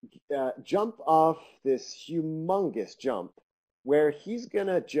 jump off this humongous jump, where he's going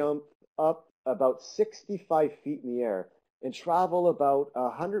to jump up about 65 feet in the air and travel about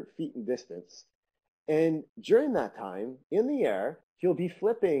 100 feet in distance. And during that time, in the air, he'll be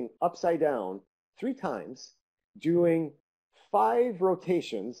flipping upside down 3 times, doing 5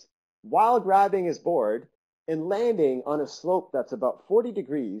 rotations while grabbing his board and landing on a slope that's about 40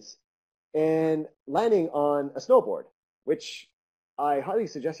 degrees and landing on a snowboard, which I highly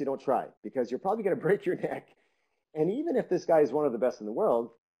suggest you don't try because you're probably going to break your neck. And even if this guy is one of the best in the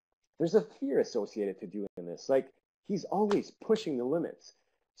world, there's a fear associated to doing this. Like, he's always pushing the limits.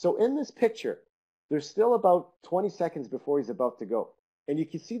 So in this picture, there's still about 20 seconds before he's about to go. And you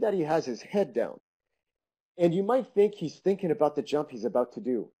can see that he has his head down. And you might think he's thinking about the jump he's about to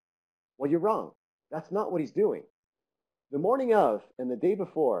do. Well, you're wrong. That's not what he's doing. The morning of and the day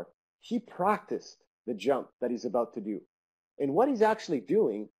before, he practiced the jump that he's about to do. And what he's actually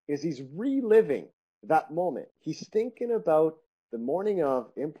doing is he's reliving that moment. He's thinking about the morning of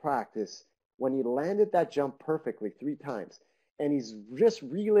in practice when he landed that jump perfectly 3 times. And he's just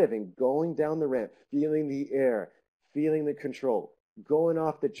reliving, going down the ramp, feeling the air, feeling the control, going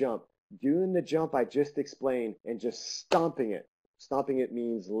off the jump, doing the jump I just explained, and just stomping it. Stomping it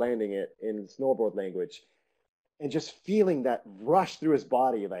means landing it in snowboard language. And just feeling that rush through his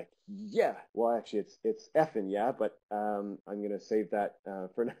body, like, yeah. Well, actually, it's effing yeah, but I'm going to save that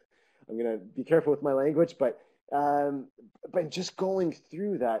for now. I'm going to be careful with my language, but just going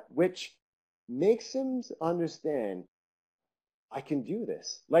through that, which makes him understand, I can do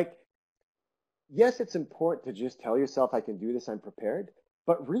this. Like, yes, it's important to just tell yourself, I can do this, I'm prepared,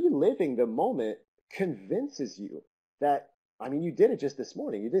 but reliving the moment convinces you that, I mean, you did it just this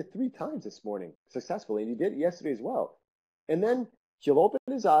morning. You did it 3 times this morning successfully, and you did it yesterday as well. And then he'll open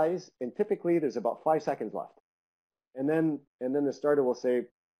his eyes, and typically there's about 5 seconds left. And then the starter will say,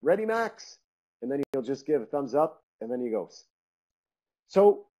 ready, Max? And then he'll just give a thumbs up, and then he goes.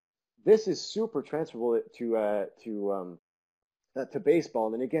 So this is super transferable to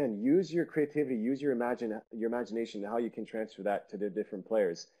baseball. And again, use your creativity, use your imagination, how you can transfer that to the different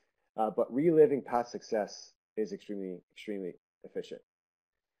players. But reliving past success is extremely, extremely efficient.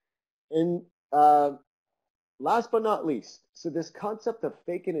 And last but not least, so this concept of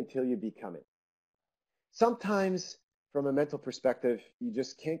fake it until you become it. Sometimes, from a mental perspective, you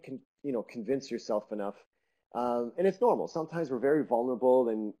just can't, convince yourself enough. And it's normal. Sometimes we're very vulnerable,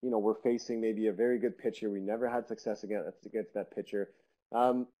 and we're facing maybe a very good pitcher. We never had success against that pitcher.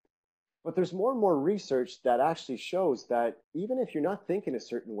 But there's more and more research that actually shows that even if you're not thinking a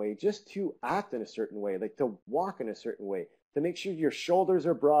certain way, just to act in a certain way, like to walk in a certain way, to make sure your shoulders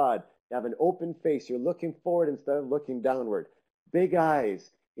are broad, you have an open face, you're looking forward instead of looking downward, big eyes,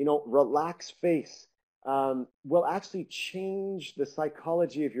 relaxed face, will actually change the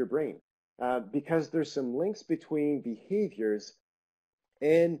psychology of your brain because there's some links between behaviors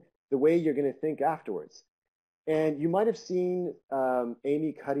and the way you're going to think afterwards. And you might have seen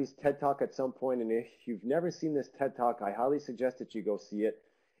Amy Cuddy's TED Talk at some point, and if you've never seen this TED Talk, I highly suggest that you go see it.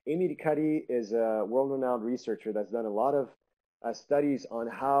 Amy Cuddy is a world-renowned researcher that's done a lot of studies on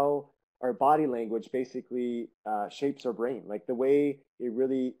how our body language basically shapes our brain, like the way it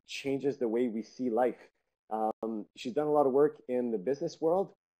really changes the way we see life. She's done a lot of work in the business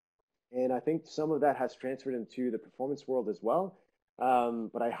world, And I think some of that has transferred into the performance world as well.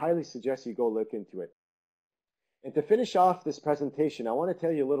 But I highly suggest you go look into it. And to finish off this presentation, I want to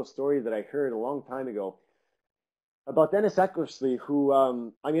tell you a little story that I heard a long time ago about Dennis Eckersley, who,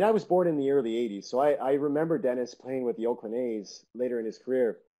 I mean, I was born in the early 80s, so I remember Dennis playing with the Oakland A's later in his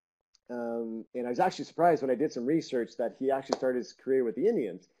career. And I was actually surprised when I did some research that he actually started his career with the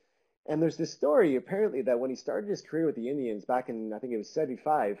Indians. And there's this story, apparently, that when he started his career with the Indians back in, I think it was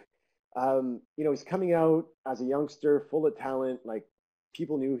 75, he's coming out as a youngster, full of talent, like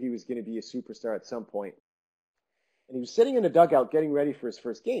people knew he was going to be a superstar at some point. And he was sitting in a dugout getting ready for his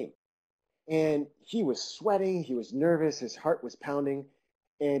first game. And he was sweating, he was nervous, his heart was pounding,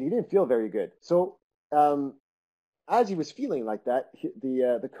 and he didn't feel very good. So as he was feeling like that,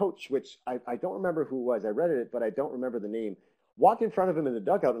 the coach, which I don't remember who it was, I read it, but I don't remember the name, walked in front of him in the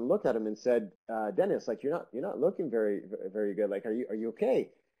dugout and looked at him and said, Dennis, like you're not looking very, very good. Like, are you okay?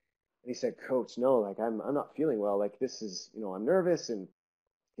 And he said, Coach, no, like I'm not feeling well. Like this is, I'm nervous and,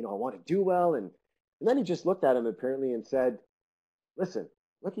 I want to do well. And then he just looked at him apparently and said, listen,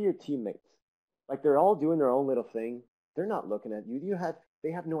 look at your teammates. Like they're all doing their own little thing. They're not looking at you.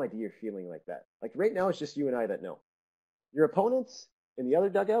 They have no idea you're feeling like that. Like right now, it's just you and I that know. Your opponents in the other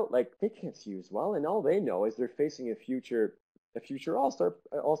dugout, like they can't see you as well, and all they know is they're facing a future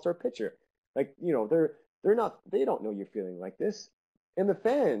all-star pitcher. Like they don't know you're feeling like this. And the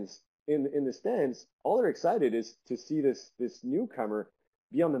fans in the stands, all they're excited is to see this newcomer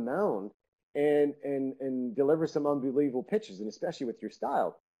be on the mound and deliver some unbelievable pitches, and especially with your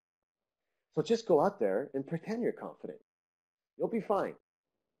style. So just go out there and pretend you're confident. You'll be fine.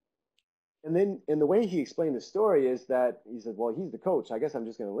 And then, the way he explained the story is that he said, well, he's the coach. I guess I'm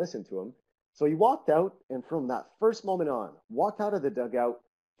just going to listen to him. So he walked out, and from that first moment on, walked out of the dugout,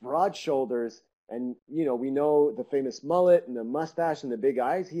 broad shoulders, and, we know the famous mullet and the mustache and the big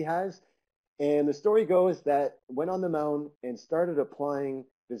eyes he has. And the story goes that went on the mound and started applying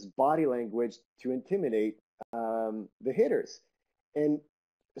this body language to intimidate the hitters. And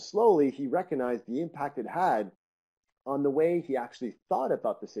slowly, he recognized the impact it had on the way he actually thought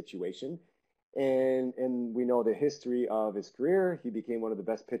about the situation. And we know the history of his career. He became one of the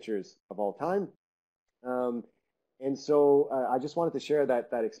best pitchers of all time. And so I just wanted to share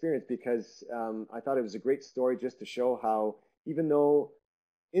that experience because I thought it was a great story just to show how even though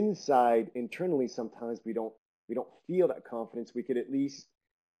internally, sometimes we don't feel that confidence, we could at least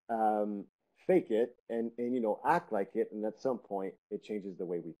fake it and act like it, and at some point it changes the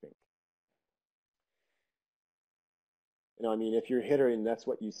way we think. I mean, if you're a hitter and that's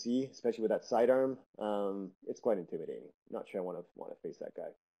what you see, especially with that sidearm, it's quite intimidating. I'm not sure I want to face that guy.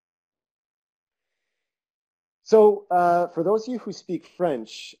 So for those of you who speak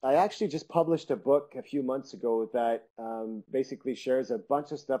French, I actually just published a book a few months ago that basically shares a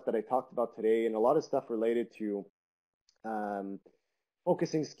bunch of stuff that I talked about today and a lot of stuff related to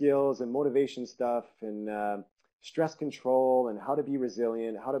focusing skills and motivation stuff and stress control and how to be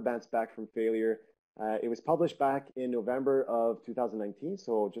resilient, how to bounce back from failure. It was published back in November of 2019,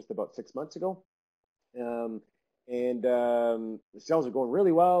 so just about 6 months ago. The sales are going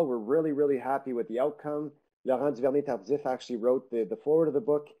really well. We're really, really happy with the outcome. Laurent Duvernay-Tardif actually wrote the foreword of the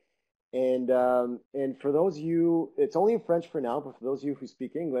book. And for those of you, it's only in French for now, but for those of you who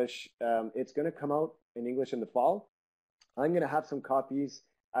speak English, it's going to come out in English in the fall. I'm going to have some copies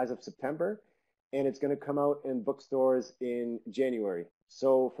as of September, and it's going to come out in bookstores in January.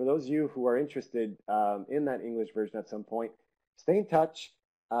 So for those of you who are interested in that English version at some point, stay in touch.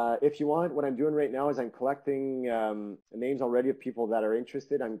 If you want, what I'm doing right now is I'm collecting names already of people that are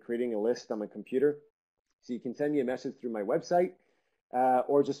interested. I'm creating a list on my computer. So you can send me a message through my website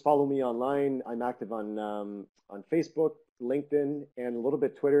or just follow me online. I'm active on Facebook, LinkedIn, and a little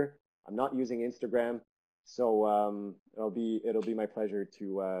bit Twitter. I'm not using Instagram. So it'll be my pleasure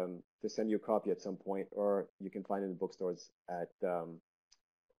to send you a copy at some point, or you can find it in the bookstores at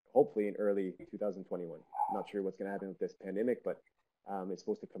hopefully in early 2021. I'm not sure what's going to happen with this pandemic, but it's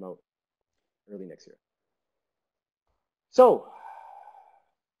supposed to come out early next year. So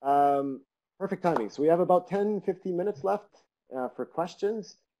perfect timing. So we have about 10-15 minutes left for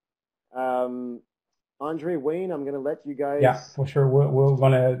questions. Andre, Wayne, I'm going to let you guys. Yeah, for sure. We're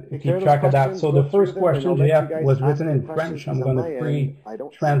going to keep track of that. So the first question, Jeff, was written in French. I'm going to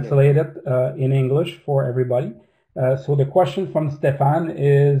pre-translate it in English for everybody. So the question from Stefan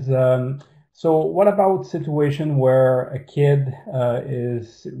is, so what about situation where a kid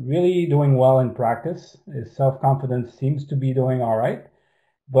is really doing well in practice, his self-confidence seems to be doing all right,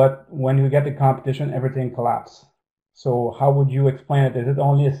 but when you get the competition, everything collapses. So how would you explain it? Is it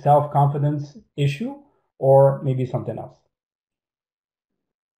only a self-confidence issue or maybe something else?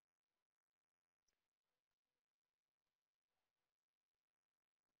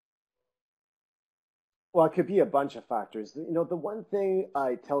 Well, it could be a bunch of factors. You know, the one thing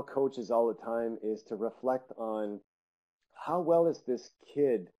I tell coaches all the time is to reflect on how well is this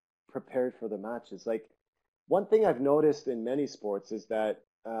kid prepared for the matches. Like, one thing I've noticed in many sports is that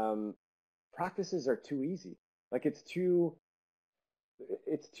practices are too easy. Like, it's too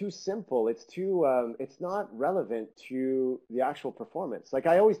simple. It's not relevant to the actual performance. Like,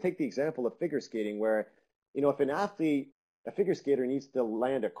 I always take the example of figure skating where, you know, if a figure skater needs to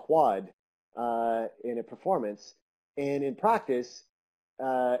land a quad in a performance and in practice,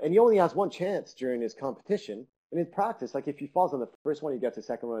 and he only has one chance during his competition. And in practice, like if he falls on the first one, he gets a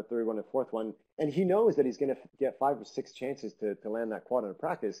second one, a third one, a fourth one, and he knows that he's going to get 5 or 6 chances to land that quad in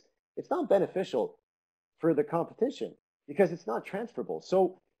practice. It's not beneficial for the competition because it's not transferable.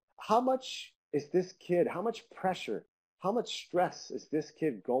 So how much is this kid, how much pressure, how much stress is this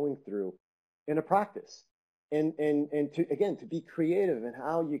kid going through in a practice? And to, again, to be creative in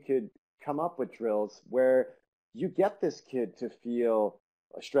how you could come up with drills where you get this kid to feel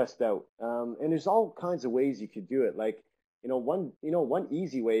stressed out. And there's all kinds of ways you could do it. Like, one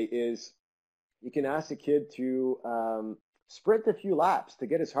easy way is you can ask a kid to sprint a few laps to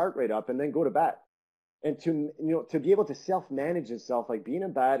get his heart rate up and then go to bat. And to be able to self-manage himself, like being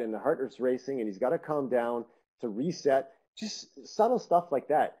in bed and the heart is racing and he's got to calm down to reset, just subtle stuff like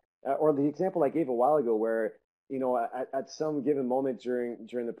that. Or the example I gave a while ago where, at some given moment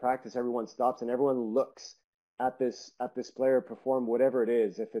during the practice, everyone stops and everyone looks at this player perform whatever it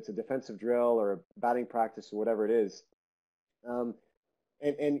is, if it's a defensive drill or a batting practice or whatever it is. And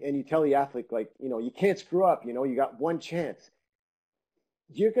you tell the athlete, like, you can't screw up, you got one chance.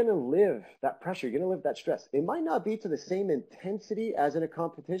 You're going to live that pressure. You're going to live that stress. It might not be to the same intensity as in a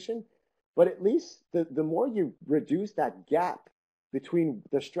competition, but at least the more you reduce that gap between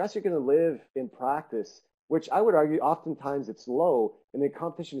the stress you're going to live in practice, which I would argue oftentimes it's low and the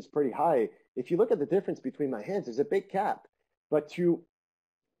competition is pretty high. If you look at the difference between my hands, there's a big gap. But to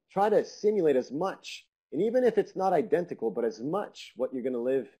try to simulate as much, and even if it's not identical, but as much what you're going to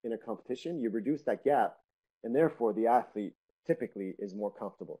live in a competition, you reduce that gap, and therefore the athlete typically is more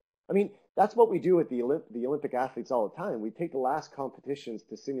comfortable. I mean, that's what we do with the Olympic athletes all the time. We take the last competitions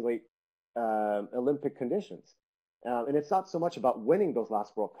to simulate Olympic conditions. And it's not so much about winning those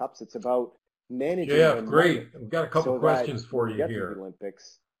last World Cups. It's about managing Jeff, great. I've got a couple questions for you here. The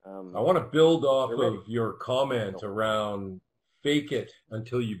Olympics, I want to build off of your comment around fake it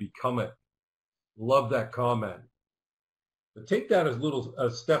until you become it. Love that comment. But take that a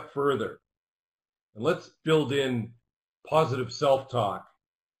step further. And let's build in positive self-talk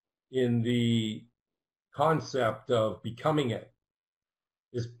in the concept of becoming it.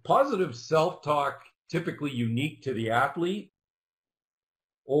 Is positive self-talk typically unique to the athlete,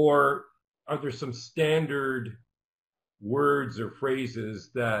 or are there some standard words or phrases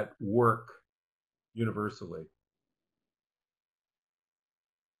that work universally?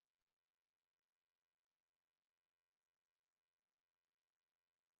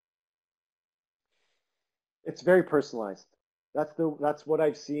 It's very personalized. That's what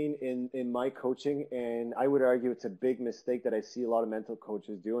I've seen in my coaching, and I would argue it's a big mistake that I see a lot of mental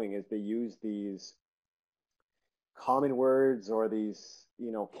coaches doing is they use these common words or these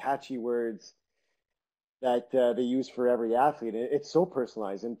catchy words that they use for every athlete. It's so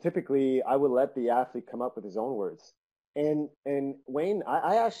personalized, and typically I would let the athlete come up with his own words. And Wayne,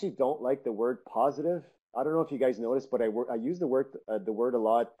 I actually don't like the word positive. I don't know if you guys noticed, but I use the word a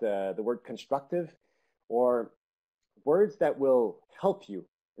lot, the word constructive, or words that will help you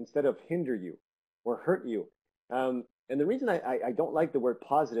instead of hinder you or hurt you. And the reason I don't like the word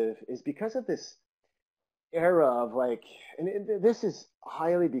positive is because of this era of this is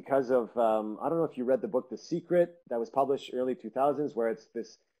highly because of, I don't know if you read the book The Secret that was published early 2000s, where it's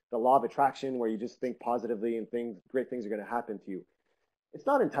the law of attraction, where you just think positively and great things are going to happen to you. It's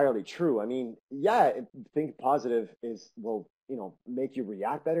not entirely true. I mean, yeah, think positive will make you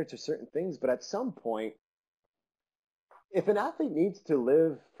react better to certain things, but at some point, if an athlete needs to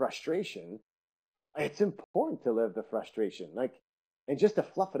live frustration, it's important to live the frustration, and just to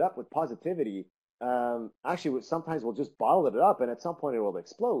fluff it up with positivity. Actually, sometimes we'll just bottle it up, and at some point it will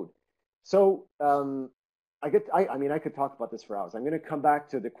explode. So I could talk about this for hours. I'm going to come back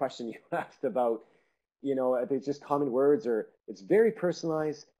to the question you asked about, are they just common words, or it's very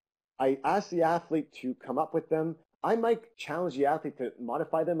personalized. I ask the athlete to come up with them. I might challenge the athlete to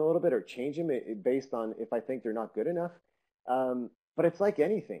modify them a little bit or change them based on if I think they're not good enough. But it's like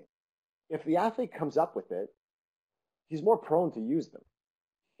anything. If the athlete comes up with it, he's more prone to use them.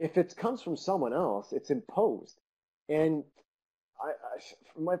 If it comes from someone else, it's imposed. And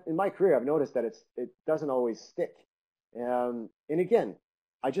in my career, I've noticed that it doesn't always stick. And again,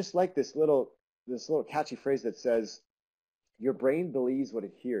 I just like this little this little catchy phrase that says, your brain believes what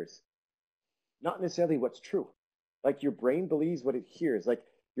it hears, not necessarily what's true. Like your brain believes what it hears. Like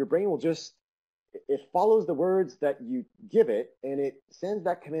your brain will just, it follows the words that you give it and it sends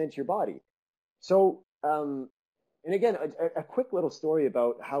that command to your body. So, and again, a quick little story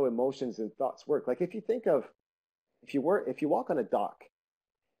about how emotions and thoughts work. Like if you think of, if you walk on a dock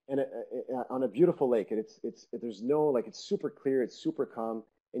and on a beautiful lake and there's no, like it's super clear, it's super calm,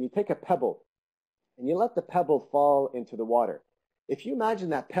 and you take a pebble and you let the pebble fall into the water. If you imagine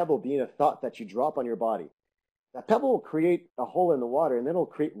that pebble being a thought that you drop on your body, that pebble will create a hole in the water and then it'll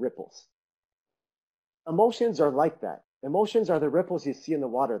create ripples. Emotions are like that. Emotions are the ripples you see in the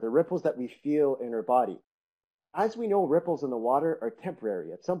water, the ripples that we feel in our body. As we know, ripples in the water are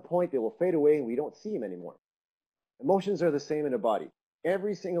temporary. At some point, they will fade away and we don't see them anymore. Emotions are the same in a body.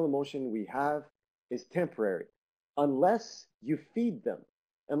 Every single emotion we have is temporary, unless you feed them,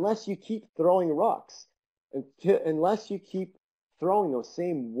 unless you keep throwing rocks, unless you keep throwing those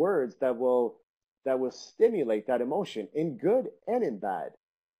same words that will stimulate that emotion in good and in bad.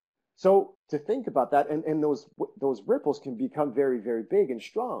 So to think about that, and those ripples can become very, very big and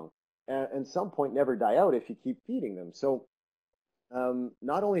strong, and some point never die out if you keep feeding them. So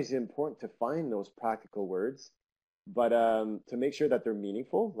not only is it important to find those practical words, but to make sure that they're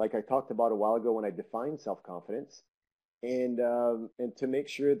meaningful, like I talked about a while ago when I defined self-confidence, and to make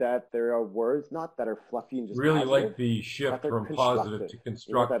sure that there are words not that are fluffy and just really positive, like the shift from positive to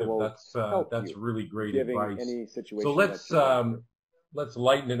constructive. That's really great advice. Any situation so let's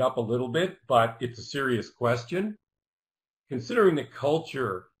lighten it up a little bit, but it's a serious question. Considering the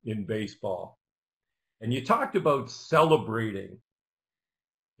culture in baseball, and you talked about celebrating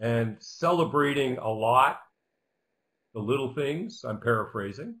a lot, the little things, I'm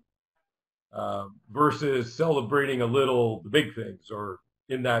paraphrasing, versus celebrating a little the big things, or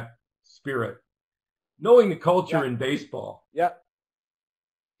in that spirit. Knowing the culture in baseball,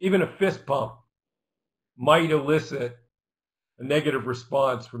 even a fist pump might elicit a negative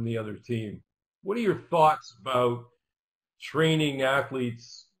response from the other team. What are your thoughts about training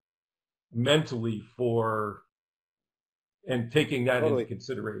athletes mentally and taking that into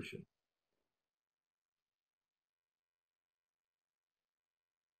consideration?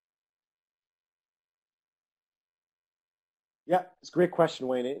 Yeah, it's a great question,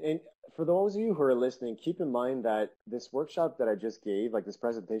 Wayne. And for those of you who are listening, keep in mind that this workshop that I just gave, like this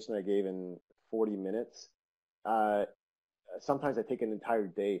presentation I gave in 40 minutes, sometimes I take an entire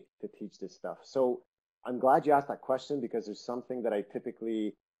day to teach this stuff. So I'm glad you asked that question, because there's something that I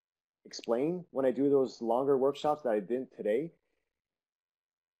typically explain when I do those longer workshops that I didn't today.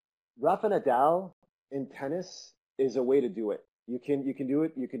 Rafa Nadal in tennis is a way to do it. You can do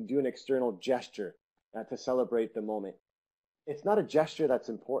it. You can do an external gesture to celebrate the moment. It's not a gesture that's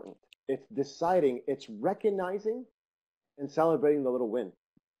important. It's deciding, it's recognizing and celebrating the little win.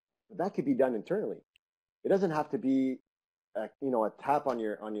 But that could be done internally. It doesn't have to be a tap on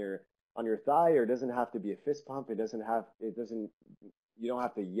your thigh, or it doesn't have to be a fist pump. You don't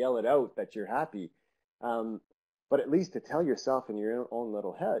have to yell it out that you're happy. But at least to tell yourself in your own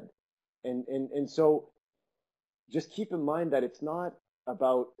little head. And so just keep in mind that it's not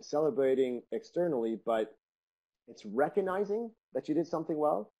about celebrating externally, but it's recognizing that you did something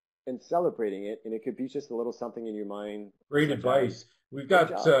well and celebrating it. And it could be just a little something in your mind. Great advice. We've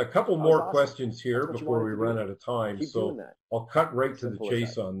got a couple more questions here before we run out of time. So I'll cut right to the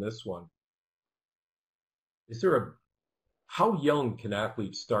chase on this one. How young can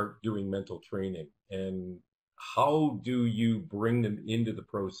athletes start doing mental training, and how do you bring them into the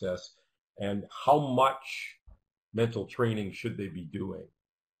process, and how much mental training should they be doing?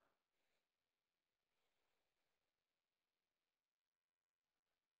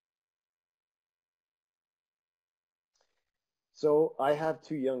 So I have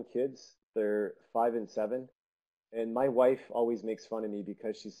two young kids. They're 5 and 7. And my wife always makes fun of me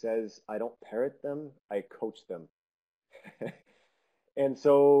because she says, I don't parrot them, I coach them. And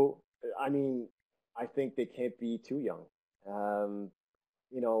so, I mean, I think they can't be too young.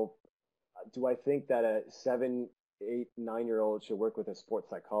 Do I think that a 7, 8, 9-year-old should work with a sports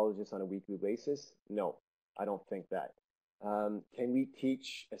psychologist on a weekly basis? No, I don't think that. Can we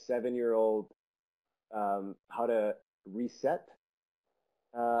teach a 7-year-old how to reset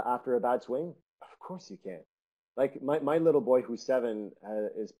after a bad swing? Of course you can. Like my little boy who's 7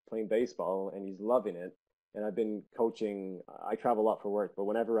 is playing baseball and he's loving it. And I've been coaching. I travel a lot for work, but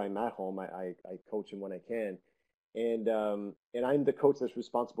whenever I'm at home, I coach him when I can. And I'm the coach that's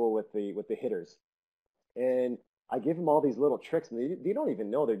responsible with the hitters. And I give them all these little tricks, and they don't even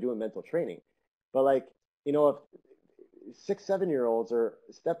know they're doing mental training. But if 6, 7-year-olds are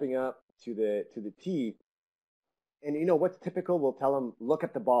stepping up to the tee. And you know what's typical? We'll tell them, look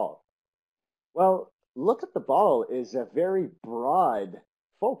at the ball. Well, look at the ball is a very broad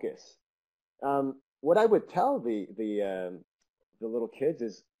focus. What I would tell the little kids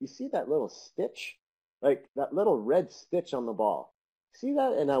is, you see that little stitch, like that little red stitch on the ball. See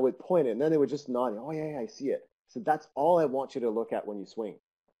that? And I would point it, and then they would just nod. Oh yeah, I see it. So that's all I want you to look at when you swing.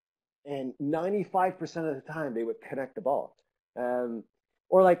 And 95% of the time, they would connect the ball.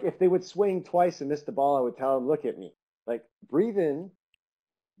 Or like if they would swing twice and miss the ball, I would tell them, look at me. Like, breathe in,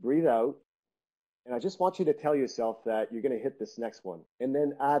 breathe out, and I just want you to tell yourself that you're going to hit this next one. And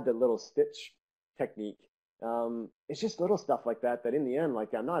then add the little stitch technique. It's just little stuff like that in the end,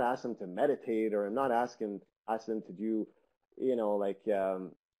 like, I'm not asking them to meditate, or I'm not asking them to do,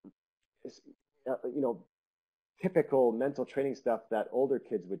 typical mental training stuff that older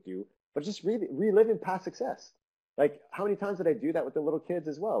kids would do, but just reliving past success. Like, how many times did I do that with the little kids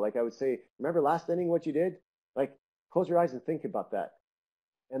as well? Like, I would say, remember last inning what you did? Like, close your eyes and think about that.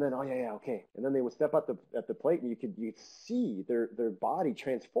 And then, oh yeah, okay. And then they would step up at the plate, and you could see their body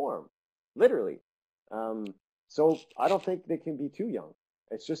transform, literally. So I don't think they can be too young.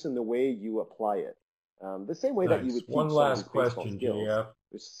 It's just in the way you apply it. The same way that you would teach one last question, skills. JF.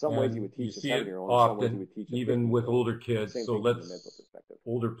 There's some ways you would teach a 7-year-old, often, some ways you would teach even with older kids. So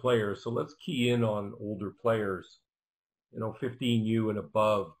older players. So let's key in on older players, 15U and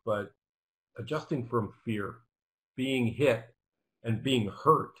above, but adjusting from fear, being hit and being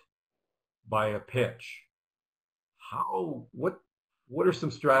hurt by a pitch. What are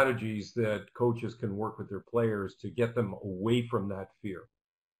some strategies that coaches can work with their players to get them away from that fear?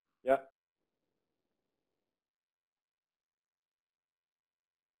 Yeah.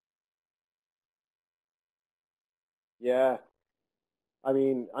 Yeah. I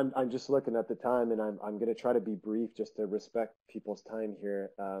mean, I'm just looking at the time, and I'm going to try to be brief just to respect people's time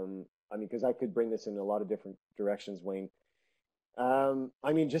here. Because I could bring this in a lot of different directions, Wayne.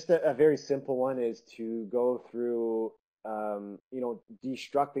 Just a very simple one is to go through,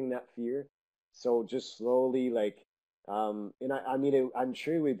 destructing that fear. So just slowly, I'm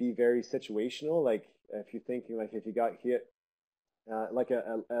sure it would be very situational. Like, if you're thinking, like, if you got hit, like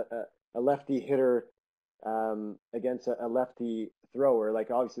a lefty hitter against a lefty thrower, like,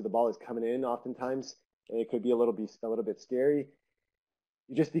 obviously the ball is coming in oftentimes, and it could be a little bit scary.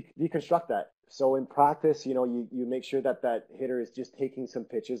 You just deconstruct that. So in practice, you make sure that hitter is just taking some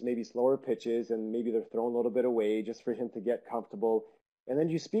pitches, maybe slower pitches, and maybe they're throwing a little bit away just for him to get comfortable. And then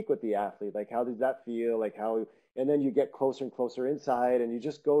you speak with the athlete, like, how does that feel? Like, and then you get closer and closer inside, and you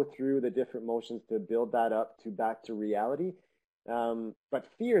just go through the different motions to build that up back to reality. But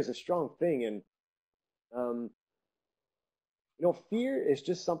fear is a strong thing, and fear is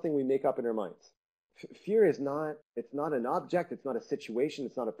just something we make up in our minds. Fear is it's not an object, it's not a situation,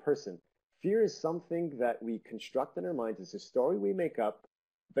 it's not a person. Fear is something that we construct in our minds. It's a story we make up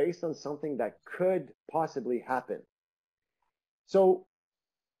based on something that could possibly happen. So,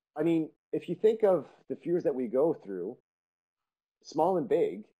 if you think of the fears that we go through, small and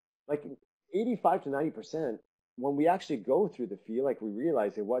big, like 85 to 90%, when we actually go through the fear, like, we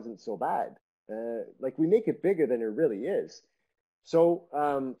realize it wasn't so bad. Like, we make it bigger than it really is. So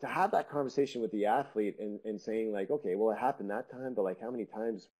to have that conversation with the athlete and saying, like, okay, well, it happened that time, but, like, how many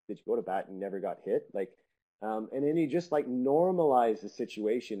times did you go to bat and never got hit? Like, and then you just, like, normalize the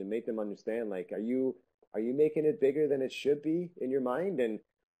situation and make them understand, like, are you making it bigger than it should be in your mind? And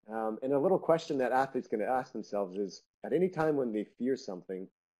a little question that athletes going to ask themselves is, at any time when they fear something,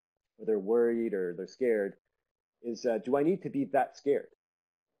 or they're worried or they're scared, is do I need to be that scared?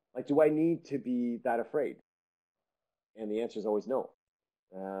 Like, do I need to be that afraid? And the answer is always no.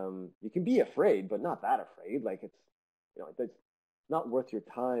 You can be afraid, but not that afraid. Like, it's not worth your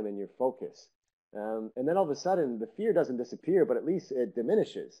time and your focus. And then all of a sudden, the fear doesn't disappear, but at least it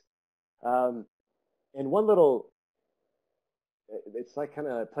diminishes. And one little, it's like kind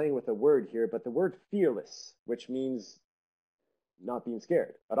of playing with a word here, but the word fearless, which means not being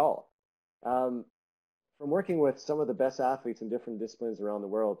scared at all. From working with some of the best athletes in different disciplines around the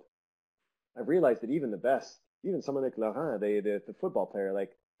world, I've realized that even the best, even someone like Laurent, the football player,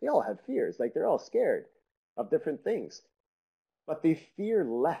 like, they all have fears. Like, they're all scared of different things, but they fear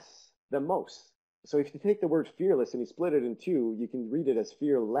less than most. So if you take the word fearless and you split it in two, you can read it as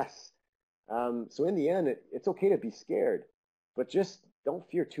fearless. So in the end, it's okay to be scared, but just don't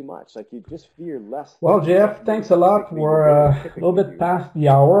fear too much. Like, you just fear less. Well, Jeff, thanks a lot. We're a little bit past the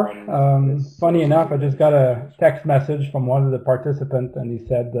hour. Funny enough, I just got a text message from one of the participants, and he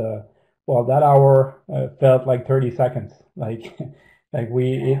said, well, that hour felt like 30 seconds. Like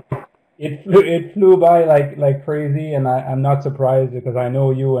it flew by like crazy, and I'm not surprised because I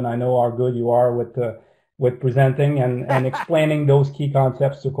know you and I know how good you are with presenting and explaining those key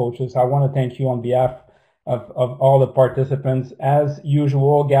concepts to coaches. I want to thank you on behalf of all the participants. As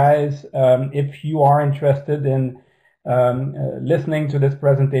usual, guys, if you are interested in listening to this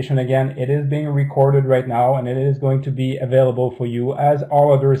presentation again, it is being recorded right now, and it is going to be available for you as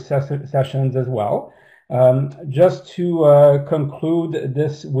all other sessions as well. Just to conclude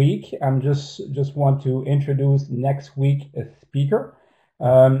this week, I'm just want to introduce next week a speaker.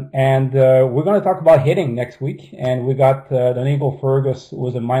 And we're going to talk about hitting next week. And we got Donegal Fergus, who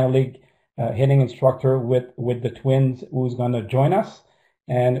is a minor league hitting instructor with the Twins, who's going to join us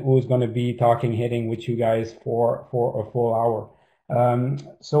and who's going to be talking hitting with you guys for a full hour.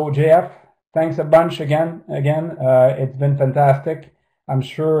 So JF, thanks a bunch again. It's been fantastic. I'm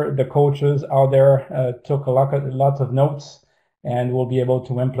sure the coaches out there took lots of notes, and will be able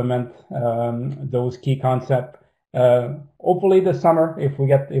to implement those key concepts. Hopefully this summer, if we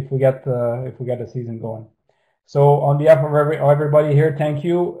get the season going. So on behalf of everybody here, thank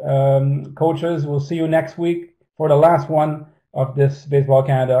you, coaches. We'll see you next week for the last one of this Baseball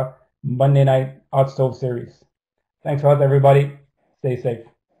Canada Monday Night Hot Stove Series. Thanks a lot, everybody. Stay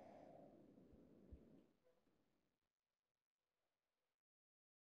safe.